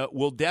commissioner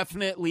will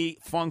definitely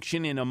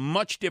function in a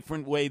much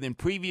different way than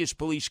previous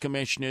police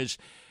commissioners.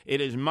 It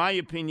is my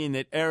opinion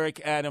that Eric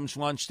Adams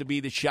wants to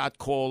be the shot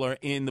caller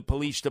in the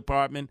police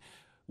department.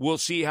 We'll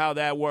see how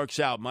that works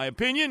out. My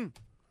opinion,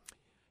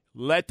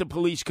 let the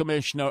police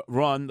commissioner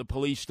run the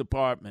police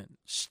department.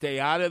 Stay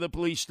out of the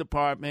police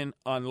department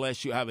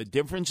unless you have a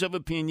difference of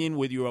opinion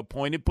with your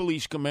appointed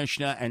police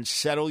commissioner, and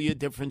settle your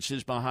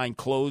differences behind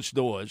closed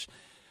doors,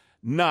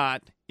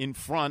 not in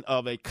front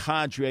of a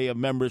cadre of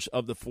members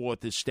of the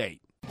Fourth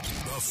Estate.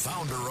 The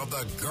founder of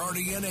the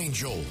Guardian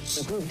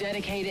Angels. A group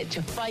dedicated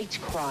to fight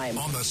crime.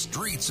 On the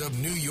streets of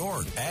New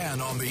York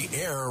and on the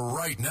air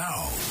right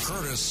now.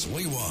 Curtis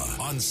Sliwa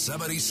on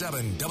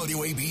 77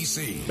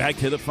 WABC. Back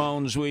to the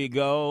phones we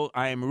go.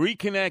 I am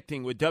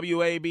reconnecting with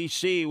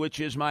WABC, which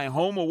is my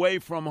home away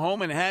from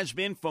home and has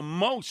been for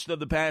most of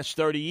the past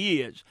 30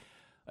 years.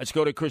 Let's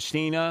go to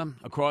Christina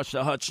across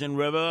the Hudson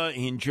River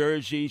in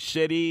Jersey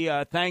City.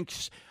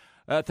 Thanks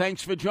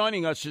for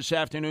joining us this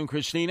afternoon,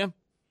 Christina.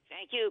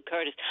 Thank you,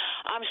 Curtis.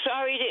 I'm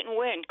sorry you didn't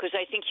win, because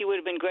I think you would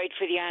have been great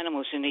for the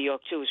animals in New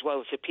York, too, as well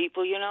as the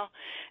people,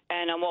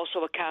 And I'm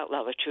also a cat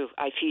lover, too.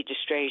 I feed the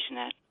strays and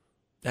that.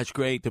 That's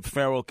great. The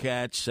feral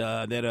cats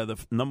that are the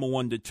number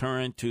one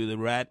deterrent to the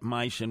rat,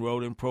 mice, and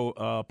rodent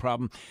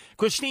problem.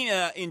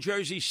 Christina, in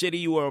Jersey City,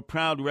 you are a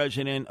proud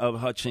resident of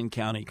Hudson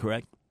County,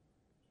 correct?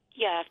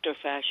 Yeah, after a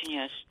fashion,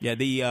 yes. Yeah,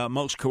 the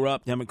most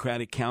corrupt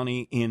Democratic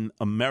county in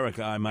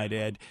America, I might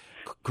add.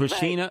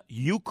 Christina, right.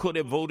 You could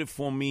have voted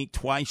for me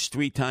twice,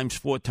 3 times,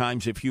 4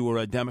 times if you were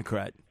a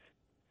Democrat.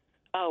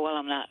 Oh, well,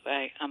 I'm not.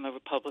 Right. I'm a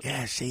Republican.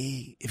 Yeah,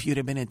 see, if you'd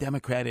have been a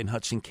Democrat in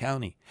Hudson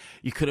County,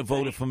 you could have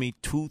voted for me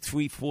 2,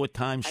 3, 4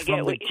 times. I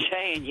get what you're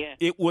saying, yeah.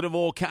 It would have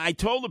all I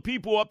told the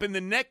people up in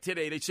the Neck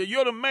today, they said,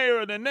 you're the mayor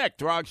of the Neck,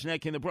 Bronx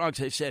Neck in the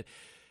Bronx. I said,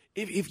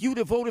 if you'd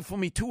have voted for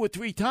me 2 or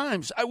 3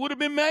 times, I would have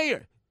been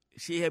mayor.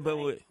 See, but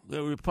we're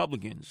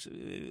Republicans.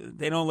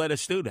 They don't let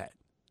us do that.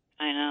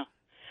 I know.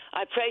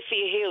 I pray for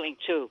your healing,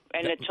 too.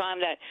 And the time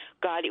that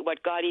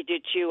what Gotti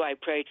did to you, I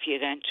prayed for you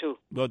then, too.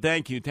 Well,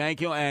 thank you.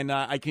 And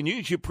I can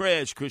use your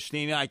prayers,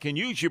 Christina. I can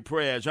use your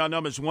prayers. Our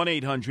number is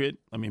 1-800.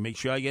 Let me make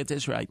sure I get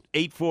this right.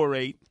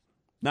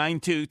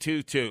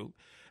 848-9222.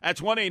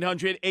 That's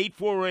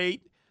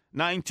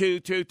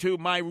 1-800-848-9222.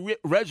 My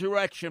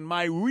resurrection,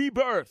 my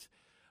rebirth,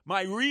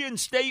 my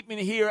reinstatement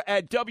here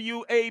at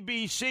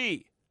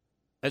WABC.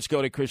 Let's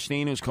go to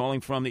Christine, who's calling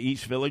from the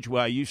East Village,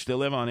 where I used to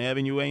live on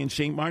Avenue A in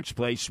St. Mark's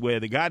Place, where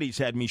the Gottis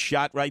had me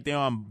shot right there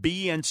on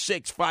B and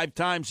 6 5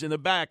 times in the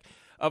back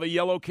of a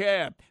yellow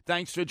cab.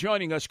 Thanks for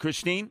joining us,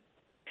 Christine.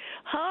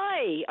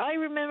 Hi. I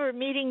remember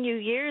meeting you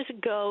years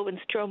ago in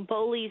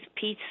Stromboli's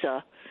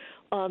Pizza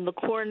on the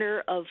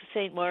corner of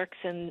St. Mark's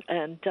and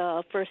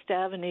First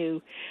Avenue.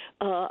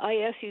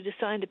 I asked you to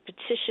sign a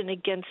petition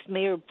against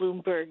Mayor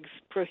Bloomberg's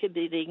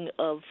prohibiting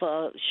of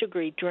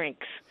sugary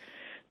drinks.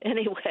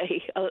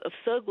 Anyway, I'm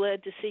so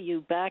glad to see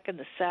you back in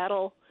the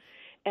saddle.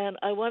 And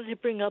I wanted to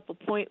bring up a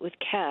point with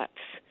cats.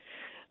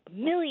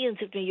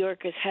 Millions of New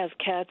Yorkers have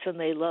cats, and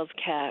they love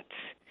cats.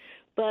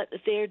 But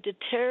they're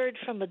deterred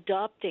from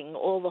adopting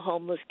all the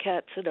homeless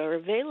cats that are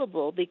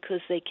available because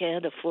they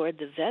can't afford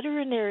the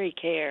veterinary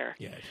care.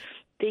 Yes.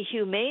 The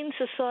Humane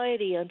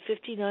Society on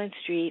 59th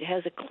Street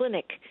has a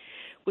clinic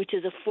which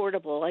is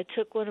affordable. I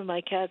took one of my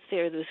cats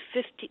there. There was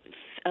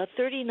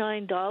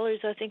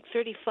 $39, I think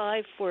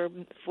 $35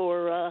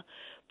 for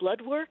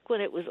blood work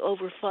when it was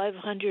over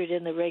 $500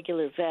 in the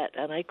regular vet,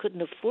 and I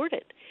couldn't afford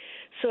it.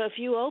 So if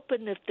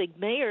the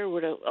mayor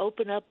were to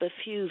open up a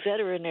few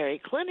veterinary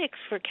clinics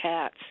for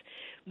cats,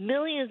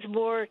 millions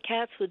more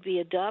cats would be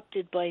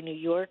adopted by New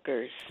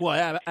Yorkers.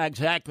 Well,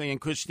 exactly.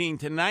 And Christine,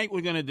 tonight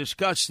we're going to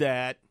discuss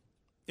that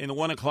in the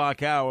 1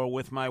 o'clock hour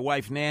with my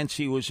wife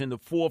Nancy, who was in the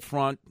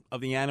forefront of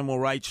the animal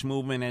rights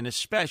movement, and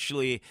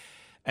especially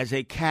as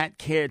a cat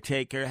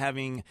caretaker,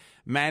 having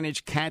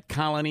managed cat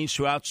colonies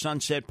throughout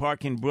Sunset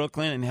Park in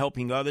Brooklyn and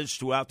helping others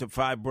throughout the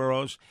 5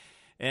 boroughs.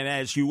 And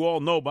as you all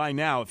know by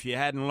now, if you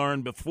hadn't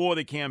learned before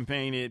the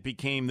campaign, it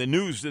became the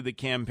news of the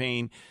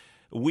campaign.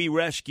 We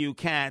rescue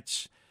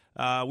cats.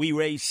 We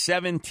raised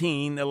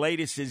 17. The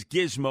latest is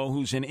Gizmo,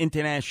 who's an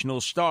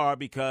international star,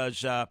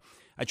 because I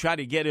tried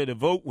to get her to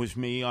vote with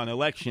me on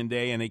Election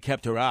Day, and they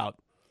kept her out.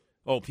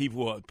 Oh,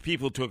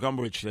 people took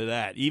umbrage to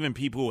that. Even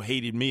people who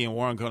hated me and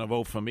weren't going to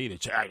vote for me, they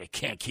said, they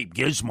can't keep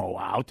Gizmo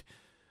out.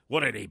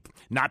 What are they,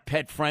 not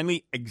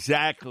pet-friendly?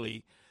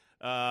 Exactly.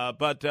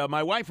 But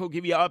my wife will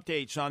give you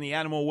updates on the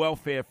animal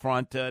welfare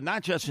front,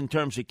 not just in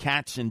terms of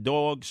cats and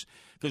dogs,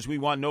 because we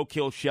want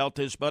no-kill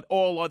shelters, but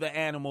all other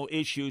animal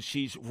issues.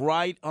 She's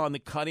right on the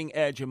cutting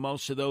edge of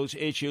most of those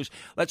issues.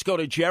 Let's go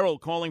to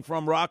Gerald calling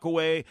from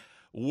Rockaway.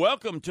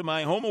 Welcome to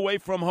my home away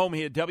from home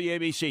here,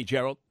 WABC.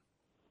 Gerald.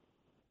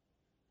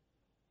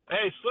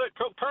 Hey,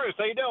 Curtis,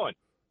 how you doing?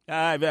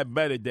 I've had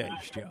better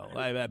days, Joe.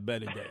 I've had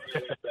better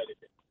days.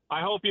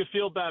 I hope you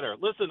feel better.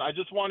 Listen, I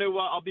just want to.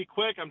 I'll be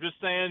quick. I'm just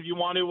saying, if you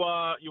want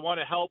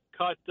to help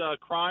cut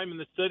crime in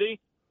the city,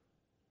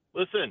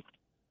 listen,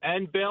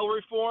 end bail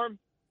reform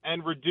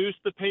and reduce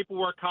the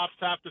paperwork cops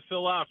have to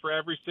fill out for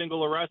every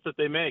single arrest that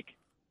they make.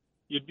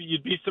 You'd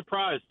be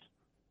surprised.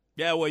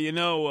 Yeah,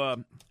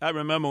 well, I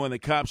remember when the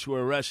cops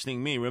were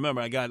arresting me.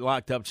 Remember, I got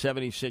locked up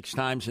 76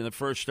 times in the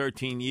first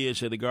 13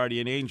 years of the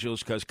Guardian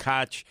Angels because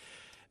Koch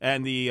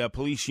and the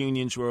police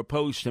unions were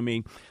opposed to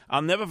me.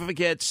 I'll never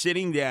forget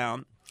sitting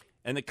down,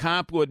 and the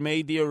cop who had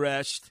made the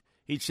arrest,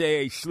 he'd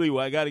say, "Hey,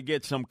 Sliwa, I got to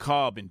get some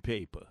carbon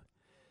paper."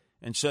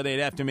 And so they'd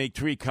have to make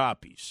 3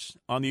 copies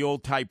on the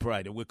old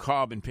typewriter with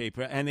carbon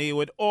paper, and they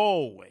would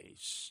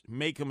always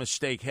make a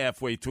mistake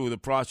halfway through the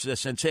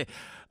process and say,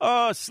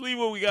 "Oh,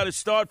 Sliwa, we got to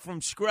start from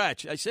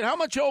scratch." I said, "How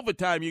much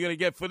overtime are you going to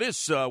get for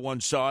this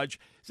one, Sarge?"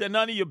 He said,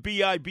 "None of your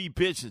BIB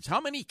business."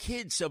 How many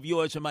kids of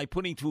yours am I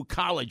putting through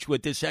college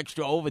with this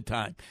extra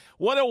overtime?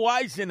 What a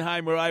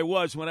Weisenheimer I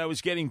was when I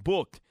was getting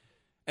booked.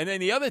 And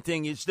then the other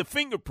thing is the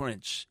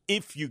fingerprints.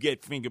 If you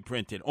get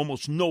fingerprinted,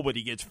 almost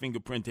nobody gets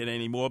fingerprinted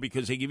anymore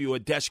because they give you a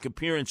desk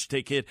appearance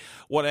ticket,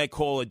 what I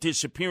call a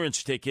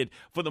disappearance ticket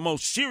for the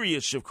most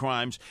serious of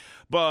crimes.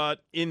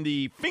 But in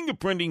the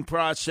fingerprinting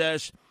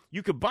process,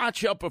 you could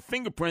botch up a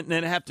fingerprint and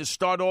then have to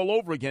start all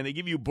over again. They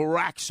give you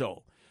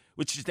Boraxo,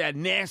 which is that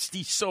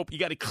nasty soap. You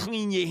got to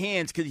clean your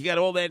hands because you got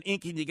all that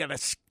ink and you got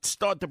to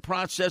start the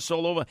process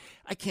all over.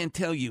 I can't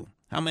tell you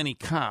how many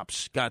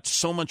cops got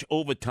so much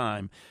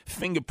overtime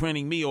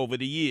fingerprinting me over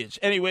the years.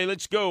 Anyway,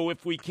 let's go,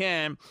 if we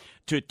can,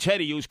 to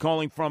Teddy, who's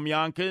calling from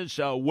Yonkers.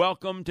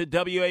 Welcome to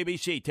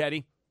WABC,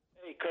 Teddy.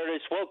 Hey,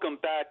 Curtis, welcome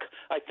back.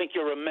 I think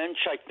you're a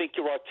mensch. I think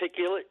you're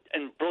articulate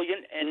and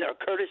brilliant. And,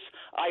 Curtis,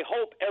 I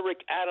hope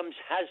Eric Adams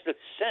has the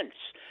sense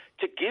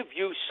to give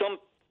you some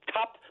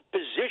top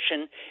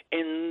position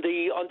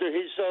under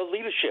his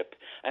leadership,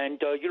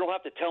 and you don't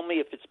have to tell me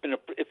if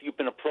you've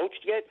been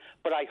approached yet,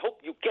 but I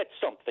hope you get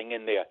something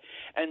in there.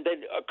 And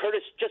then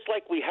Curtis, just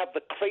like we have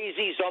the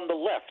crazies on the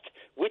left,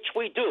 which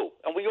we do,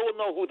 and we all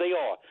know who they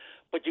are,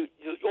 but you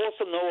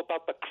also know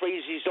about the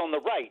crazies on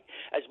the right.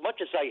 As much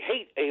as I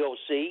hate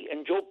AOC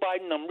and Joe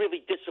Biden, I'm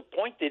really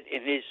disappointed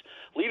in his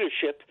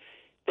leadership.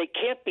 They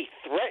can't be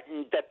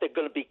threatened that they're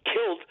going to be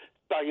killed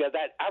by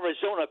that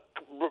Arizona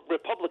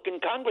Republican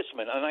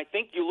congressman, and I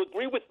think you'll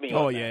agree with me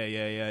on that.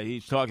 Yeah.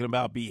 He's talking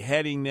about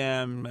beheading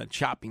them,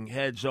 chopping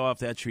heads off.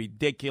 That's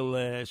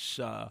ridiculous.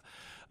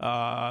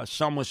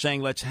 Some were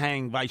saying, let's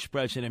hang Vice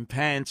President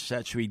Pence.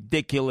 That's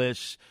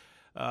ridiculous.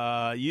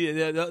 That's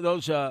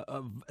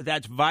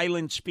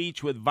violent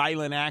speech with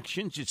violent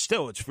actions. It's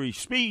free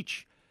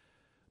speech,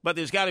 but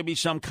there's got to be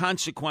some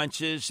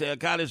consequences. There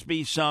got to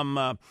be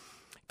some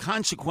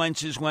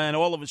consequences when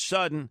all of a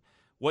sudden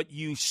what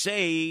you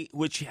say,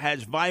 which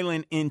has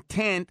violent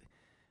intent,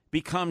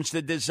 becomes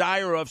the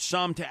desire of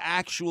some to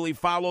actually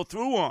follow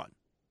through on.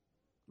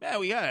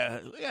 Man, we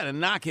gotta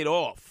knock it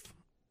off.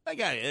 I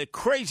got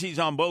crazies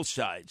on both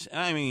sides.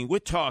 I mean, we're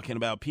talking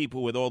about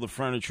people with all the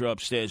furniture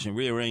upstairs and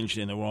rearranged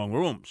in the wrong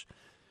rooms.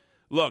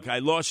 Look, I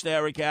lost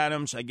Eric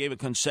Adams. I gave a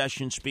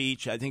concession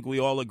speech. I think we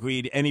all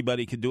agreed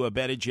anybody could do a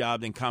better job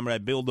than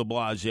Comrade Bill de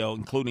Blasio,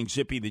 including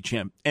Zippy the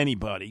Chimp.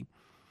 Anybody.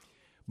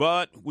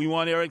 But we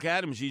want Eric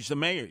Adams. He's the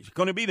mayor. He's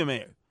going to be the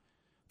mayor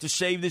to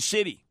save the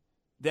city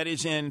that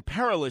is in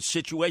perilous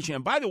situation.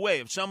 And by the way,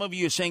 if some of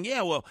you are saying,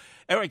 yeah, well,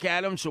 Eric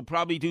Adams will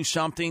probably do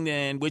something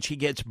in which he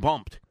gets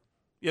bumped,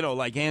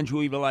 like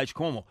Andrew Evil Eyes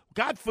Cuomo.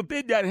 God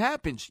forbid that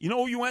happens. You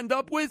know who you end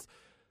up with?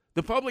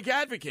 The public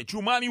advocate,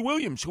 Jumaane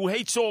Williams, who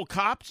hates all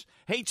cops,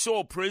 hates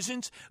all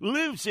prisons,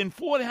 lives in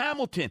Fort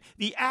Hamilton,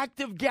 the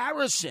active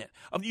garrison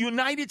of the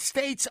United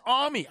States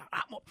Army.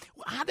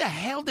 How the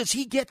hell does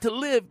he get to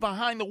live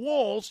behind the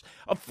walls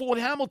of Fort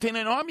Hamilton,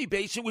 an Army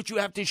base in which you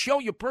have to show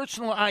your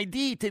personal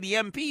ID to the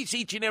MPs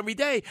each and every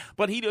day,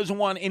 but he doesn't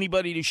want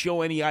anybody to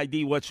show any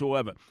ID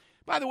whatsoever?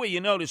 By the way, you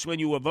notice when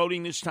you were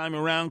voting this time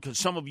around, because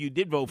some of you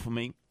did vote for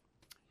me,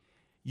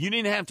 you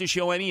didn't have to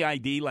show any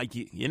ID, like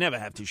you never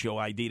have to show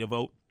ID to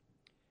vote.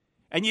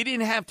 And you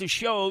didn't have to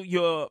show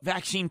your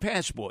vaccine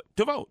passport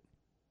to vote.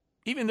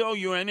 Even though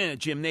you're in a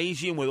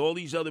gymnasium with all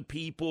these other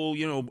people,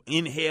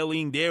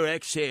 inhaling their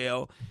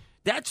exhale,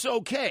 that's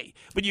okay.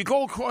 But you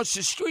go across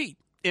the street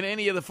in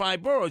any of the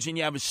 5 boroughs and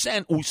you have a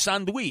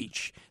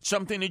sandwich,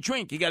 something to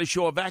drink. You got to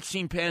show a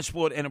vaccine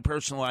passport and a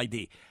personal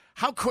ID.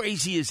 How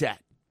crazy is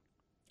that?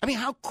 I mean,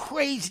 how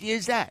crazy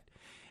is that?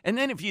 And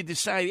then if you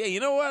decide, hey,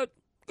 you know what?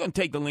 Going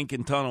to take the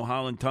Lincoln Tunnel,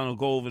 Holland Tunnel,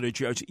 go over to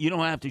church. You don't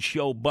have to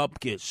show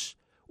bupkis,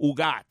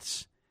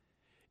 ugats.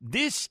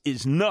 This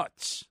is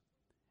nuts.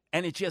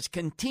 And it just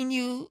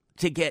continues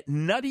to get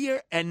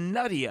nuttier and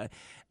nuttier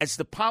as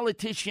the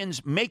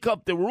politicians make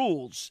up the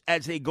rules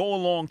as they go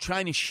along,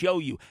 trying to show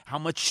you how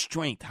much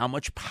strength, how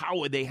much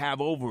power they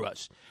have over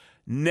us.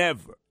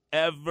 Never,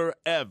 ever,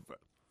 ever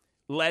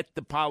let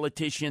the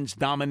politicians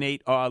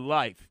dominate our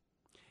life.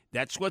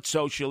 That's what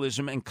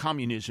socialism and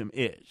communism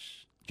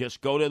is.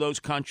 Just go to those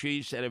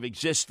countries that have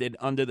existed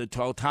under the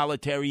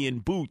totalitarian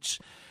boots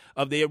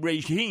of their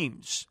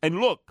regimes. And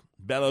look,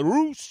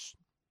 Belarus,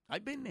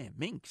 I've been there,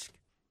 Minsk.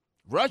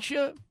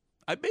 Russia,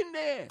 I've been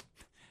there.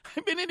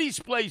 I've been in these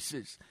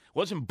places.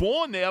 Wasn't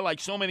born there like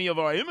so many of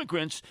our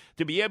immigrants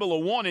to be able to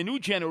warn a new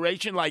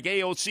generation like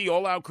AOC,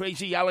 all-out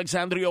crazy,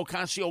 Alexandria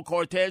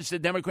Ocasio-Cortez, the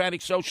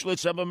Democratic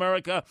Socialists of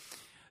America,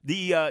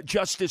 the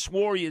Justice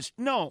Warriors.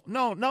 No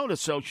to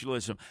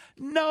socialism.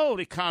 No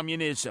to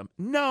communism.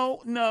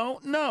 No.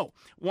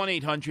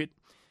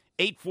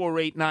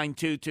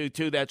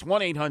 1-800-848-9222. That's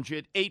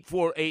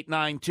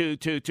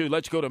 1-800-848-9222.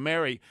 Let's go to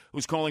Mary,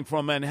 who's calling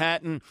from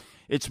Manhattan.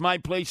 It's my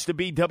place to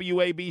be,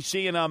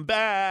 WABC, and I'm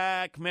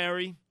back,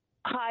 Mary.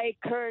 Hi,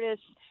 Curtis.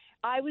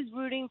 I was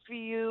rooting for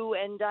you,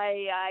 and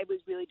I was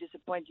really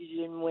disappointed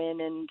you didn't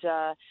win. And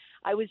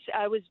I was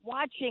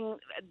watching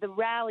the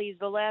rallies,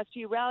 the last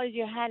few rallies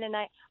you had, and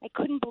I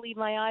couldn't believe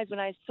my eyes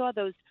when I saw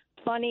those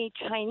funny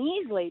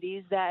Chinese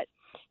ladies that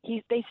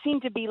they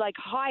seemed to be like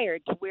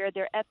hired to wear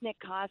their ethnic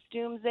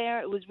costumes there.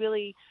 It was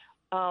really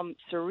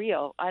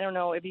surreal. I don't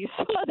know if you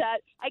saw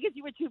that. I guess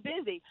you were too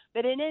busy.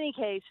 But in any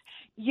case,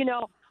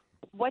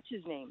 what's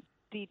his name?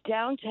 The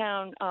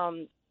downtown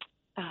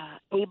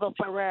Abel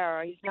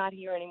Ferrara. He's not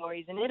here anymore.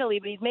 He's in Italy,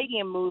 but he's making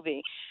a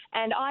movie.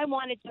 And I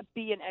wanted to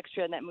be an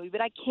extra in that movie,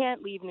 but I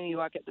can't leave New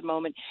York at the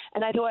moment.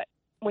 And I thought,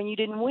 when you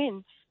didn't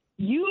win,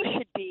 you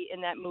should be in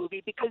that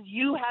movie because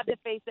you have the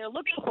face they're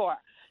looking for.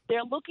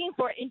 They're looking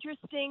for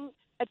interesting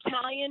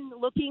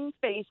Italian-looking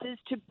faces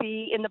to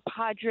be in the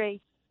Padre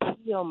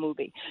Pio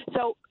movie.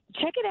 So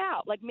check it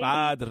out. Like maybe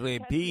Padre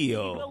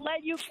Pio. We'll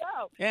let you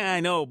go. Yeah, I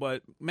know,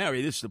 but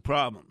Mary, this is the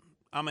problem.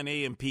 I'm an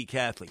A&P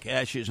Catholic.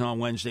 Ashes on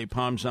Wednesday,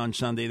 palms on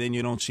Sunday. Then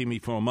you don't see me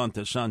for a month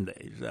of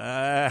Sundays.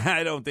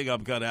 I don't think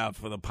I'm cut out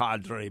for the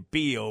Padre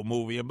Pio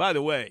movie. And by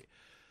the way,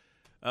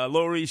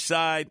 Lower East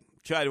Side,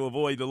 try to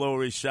avoid the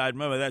Lower East Side.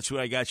 Remember, that's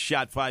where I got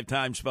shot 5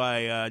 times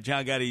by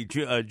John Gotti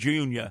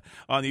Jr.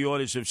 on the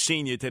orders of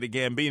Senior to the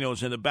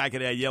Gambinos in the back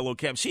of that yellow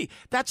cab. See,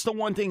 that's the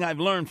one thing I've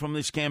learned from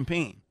this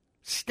campaign.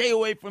 Stay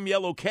away from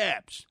yellow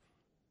cabs.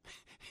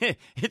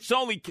 It's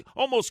only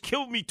almost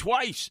killed me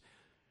twice.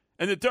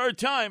 And the third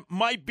time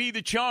might be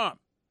the charm.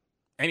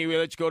 Anyway,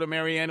 let's go to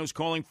Marianne, who's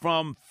calling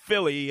from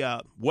Philly.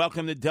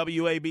 Welcome to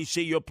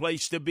WABC, your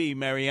place to be,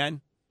 Marianne.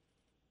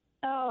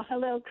 Oh,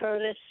 hello,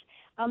 Curtis.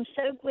 I'm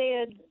so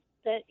glad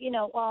that,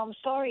 I'm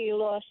sorry you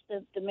lost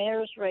the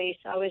mayor's race.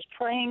 I was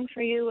praying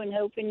for you and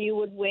hoping you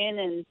would win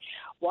and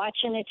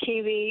watching the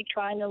TV,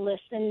 trying to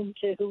listen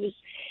to who's,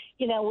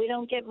 we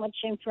don't get much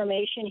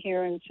information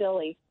here in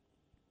Philly.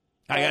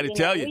 I got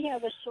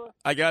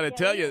to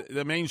tell you,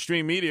 the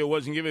mainstream media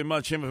wasn't giving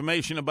much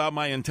information about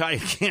my entire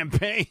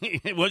campaign.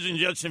 It wasn't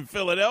just in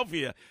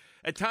Philadelphia.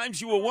 At times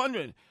you were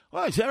wondering,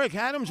 is Eric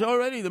Adams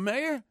already the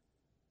mayor?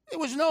 There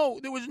was no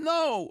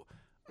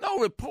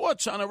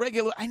reports on a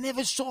regular. I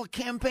never saw a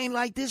campaign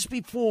like this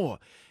before.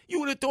 You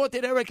would have thought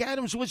that Eric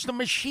Adams was the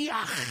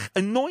Mashiach,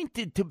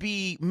 anointed to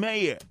be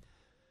mayor.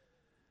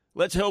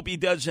 Let's hope he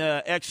does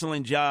an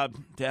excellent job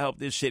to help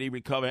this city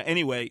recover.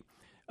 Anyway,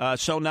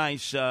 so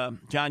nice. John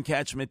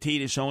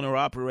Catsimatidis,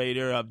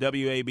 owner-operator of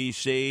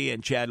WABC,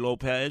 and Chad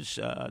Lopez,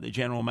 the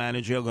general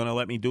manager, are going to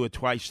let me do it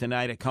twice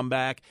tonight. I come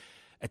back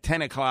at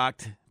 10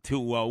 o'clock to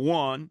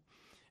 1.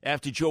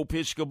 After Joe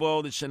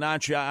Piscopo, the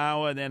Sinatra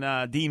Hour,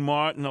 then Dean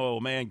Martin. Oh,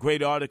 man,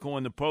 great article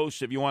in the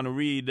Post. If you want to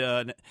read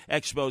an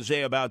expose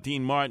about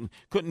Dean Martin,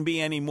 couldn't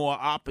be any more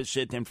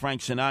opposite than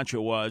Frank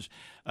Sinatra was.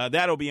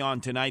 That'll be on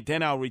tonight.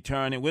 Then I'll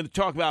return, and we'll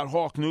talk about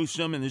Hawk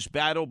Newsom and this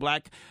battle,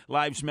 Black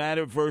Lives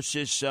Matter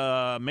versus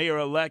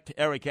Mayor-elect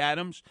Eric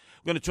Adams.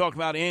 We're going to talk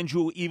about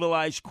Andrew Evil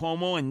Eyes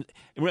Cuomo. And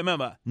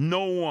remember,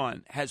 no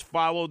one has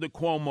followed the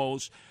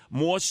Cuomos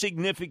more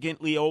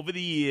significantly over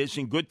the years,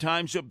 in good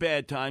times or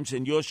bad times,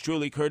 than yours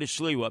truly, Curtis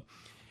Sliwa.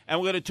 And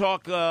we're going to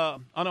talk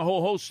on a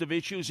whole host of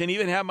issues and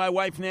even have my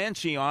wife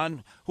Nancy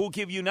on, who will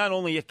give you not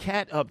only a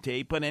cat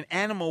update, but an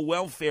animal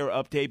welfare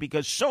update,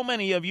 because so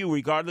many of you,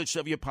 regardless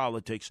of your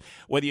politics,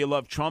 whether you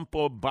love Trump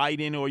or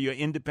Biden or you're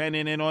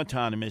independent and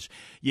autonomous,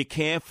 you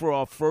care for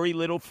our furry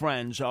little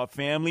friends, our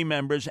family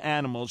members,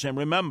 animals. And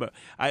remember,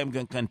 I am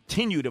going to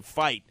continue to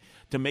fight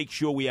to make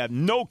sure we have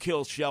no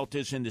kill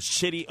shelters in the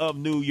city of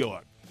New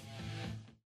York.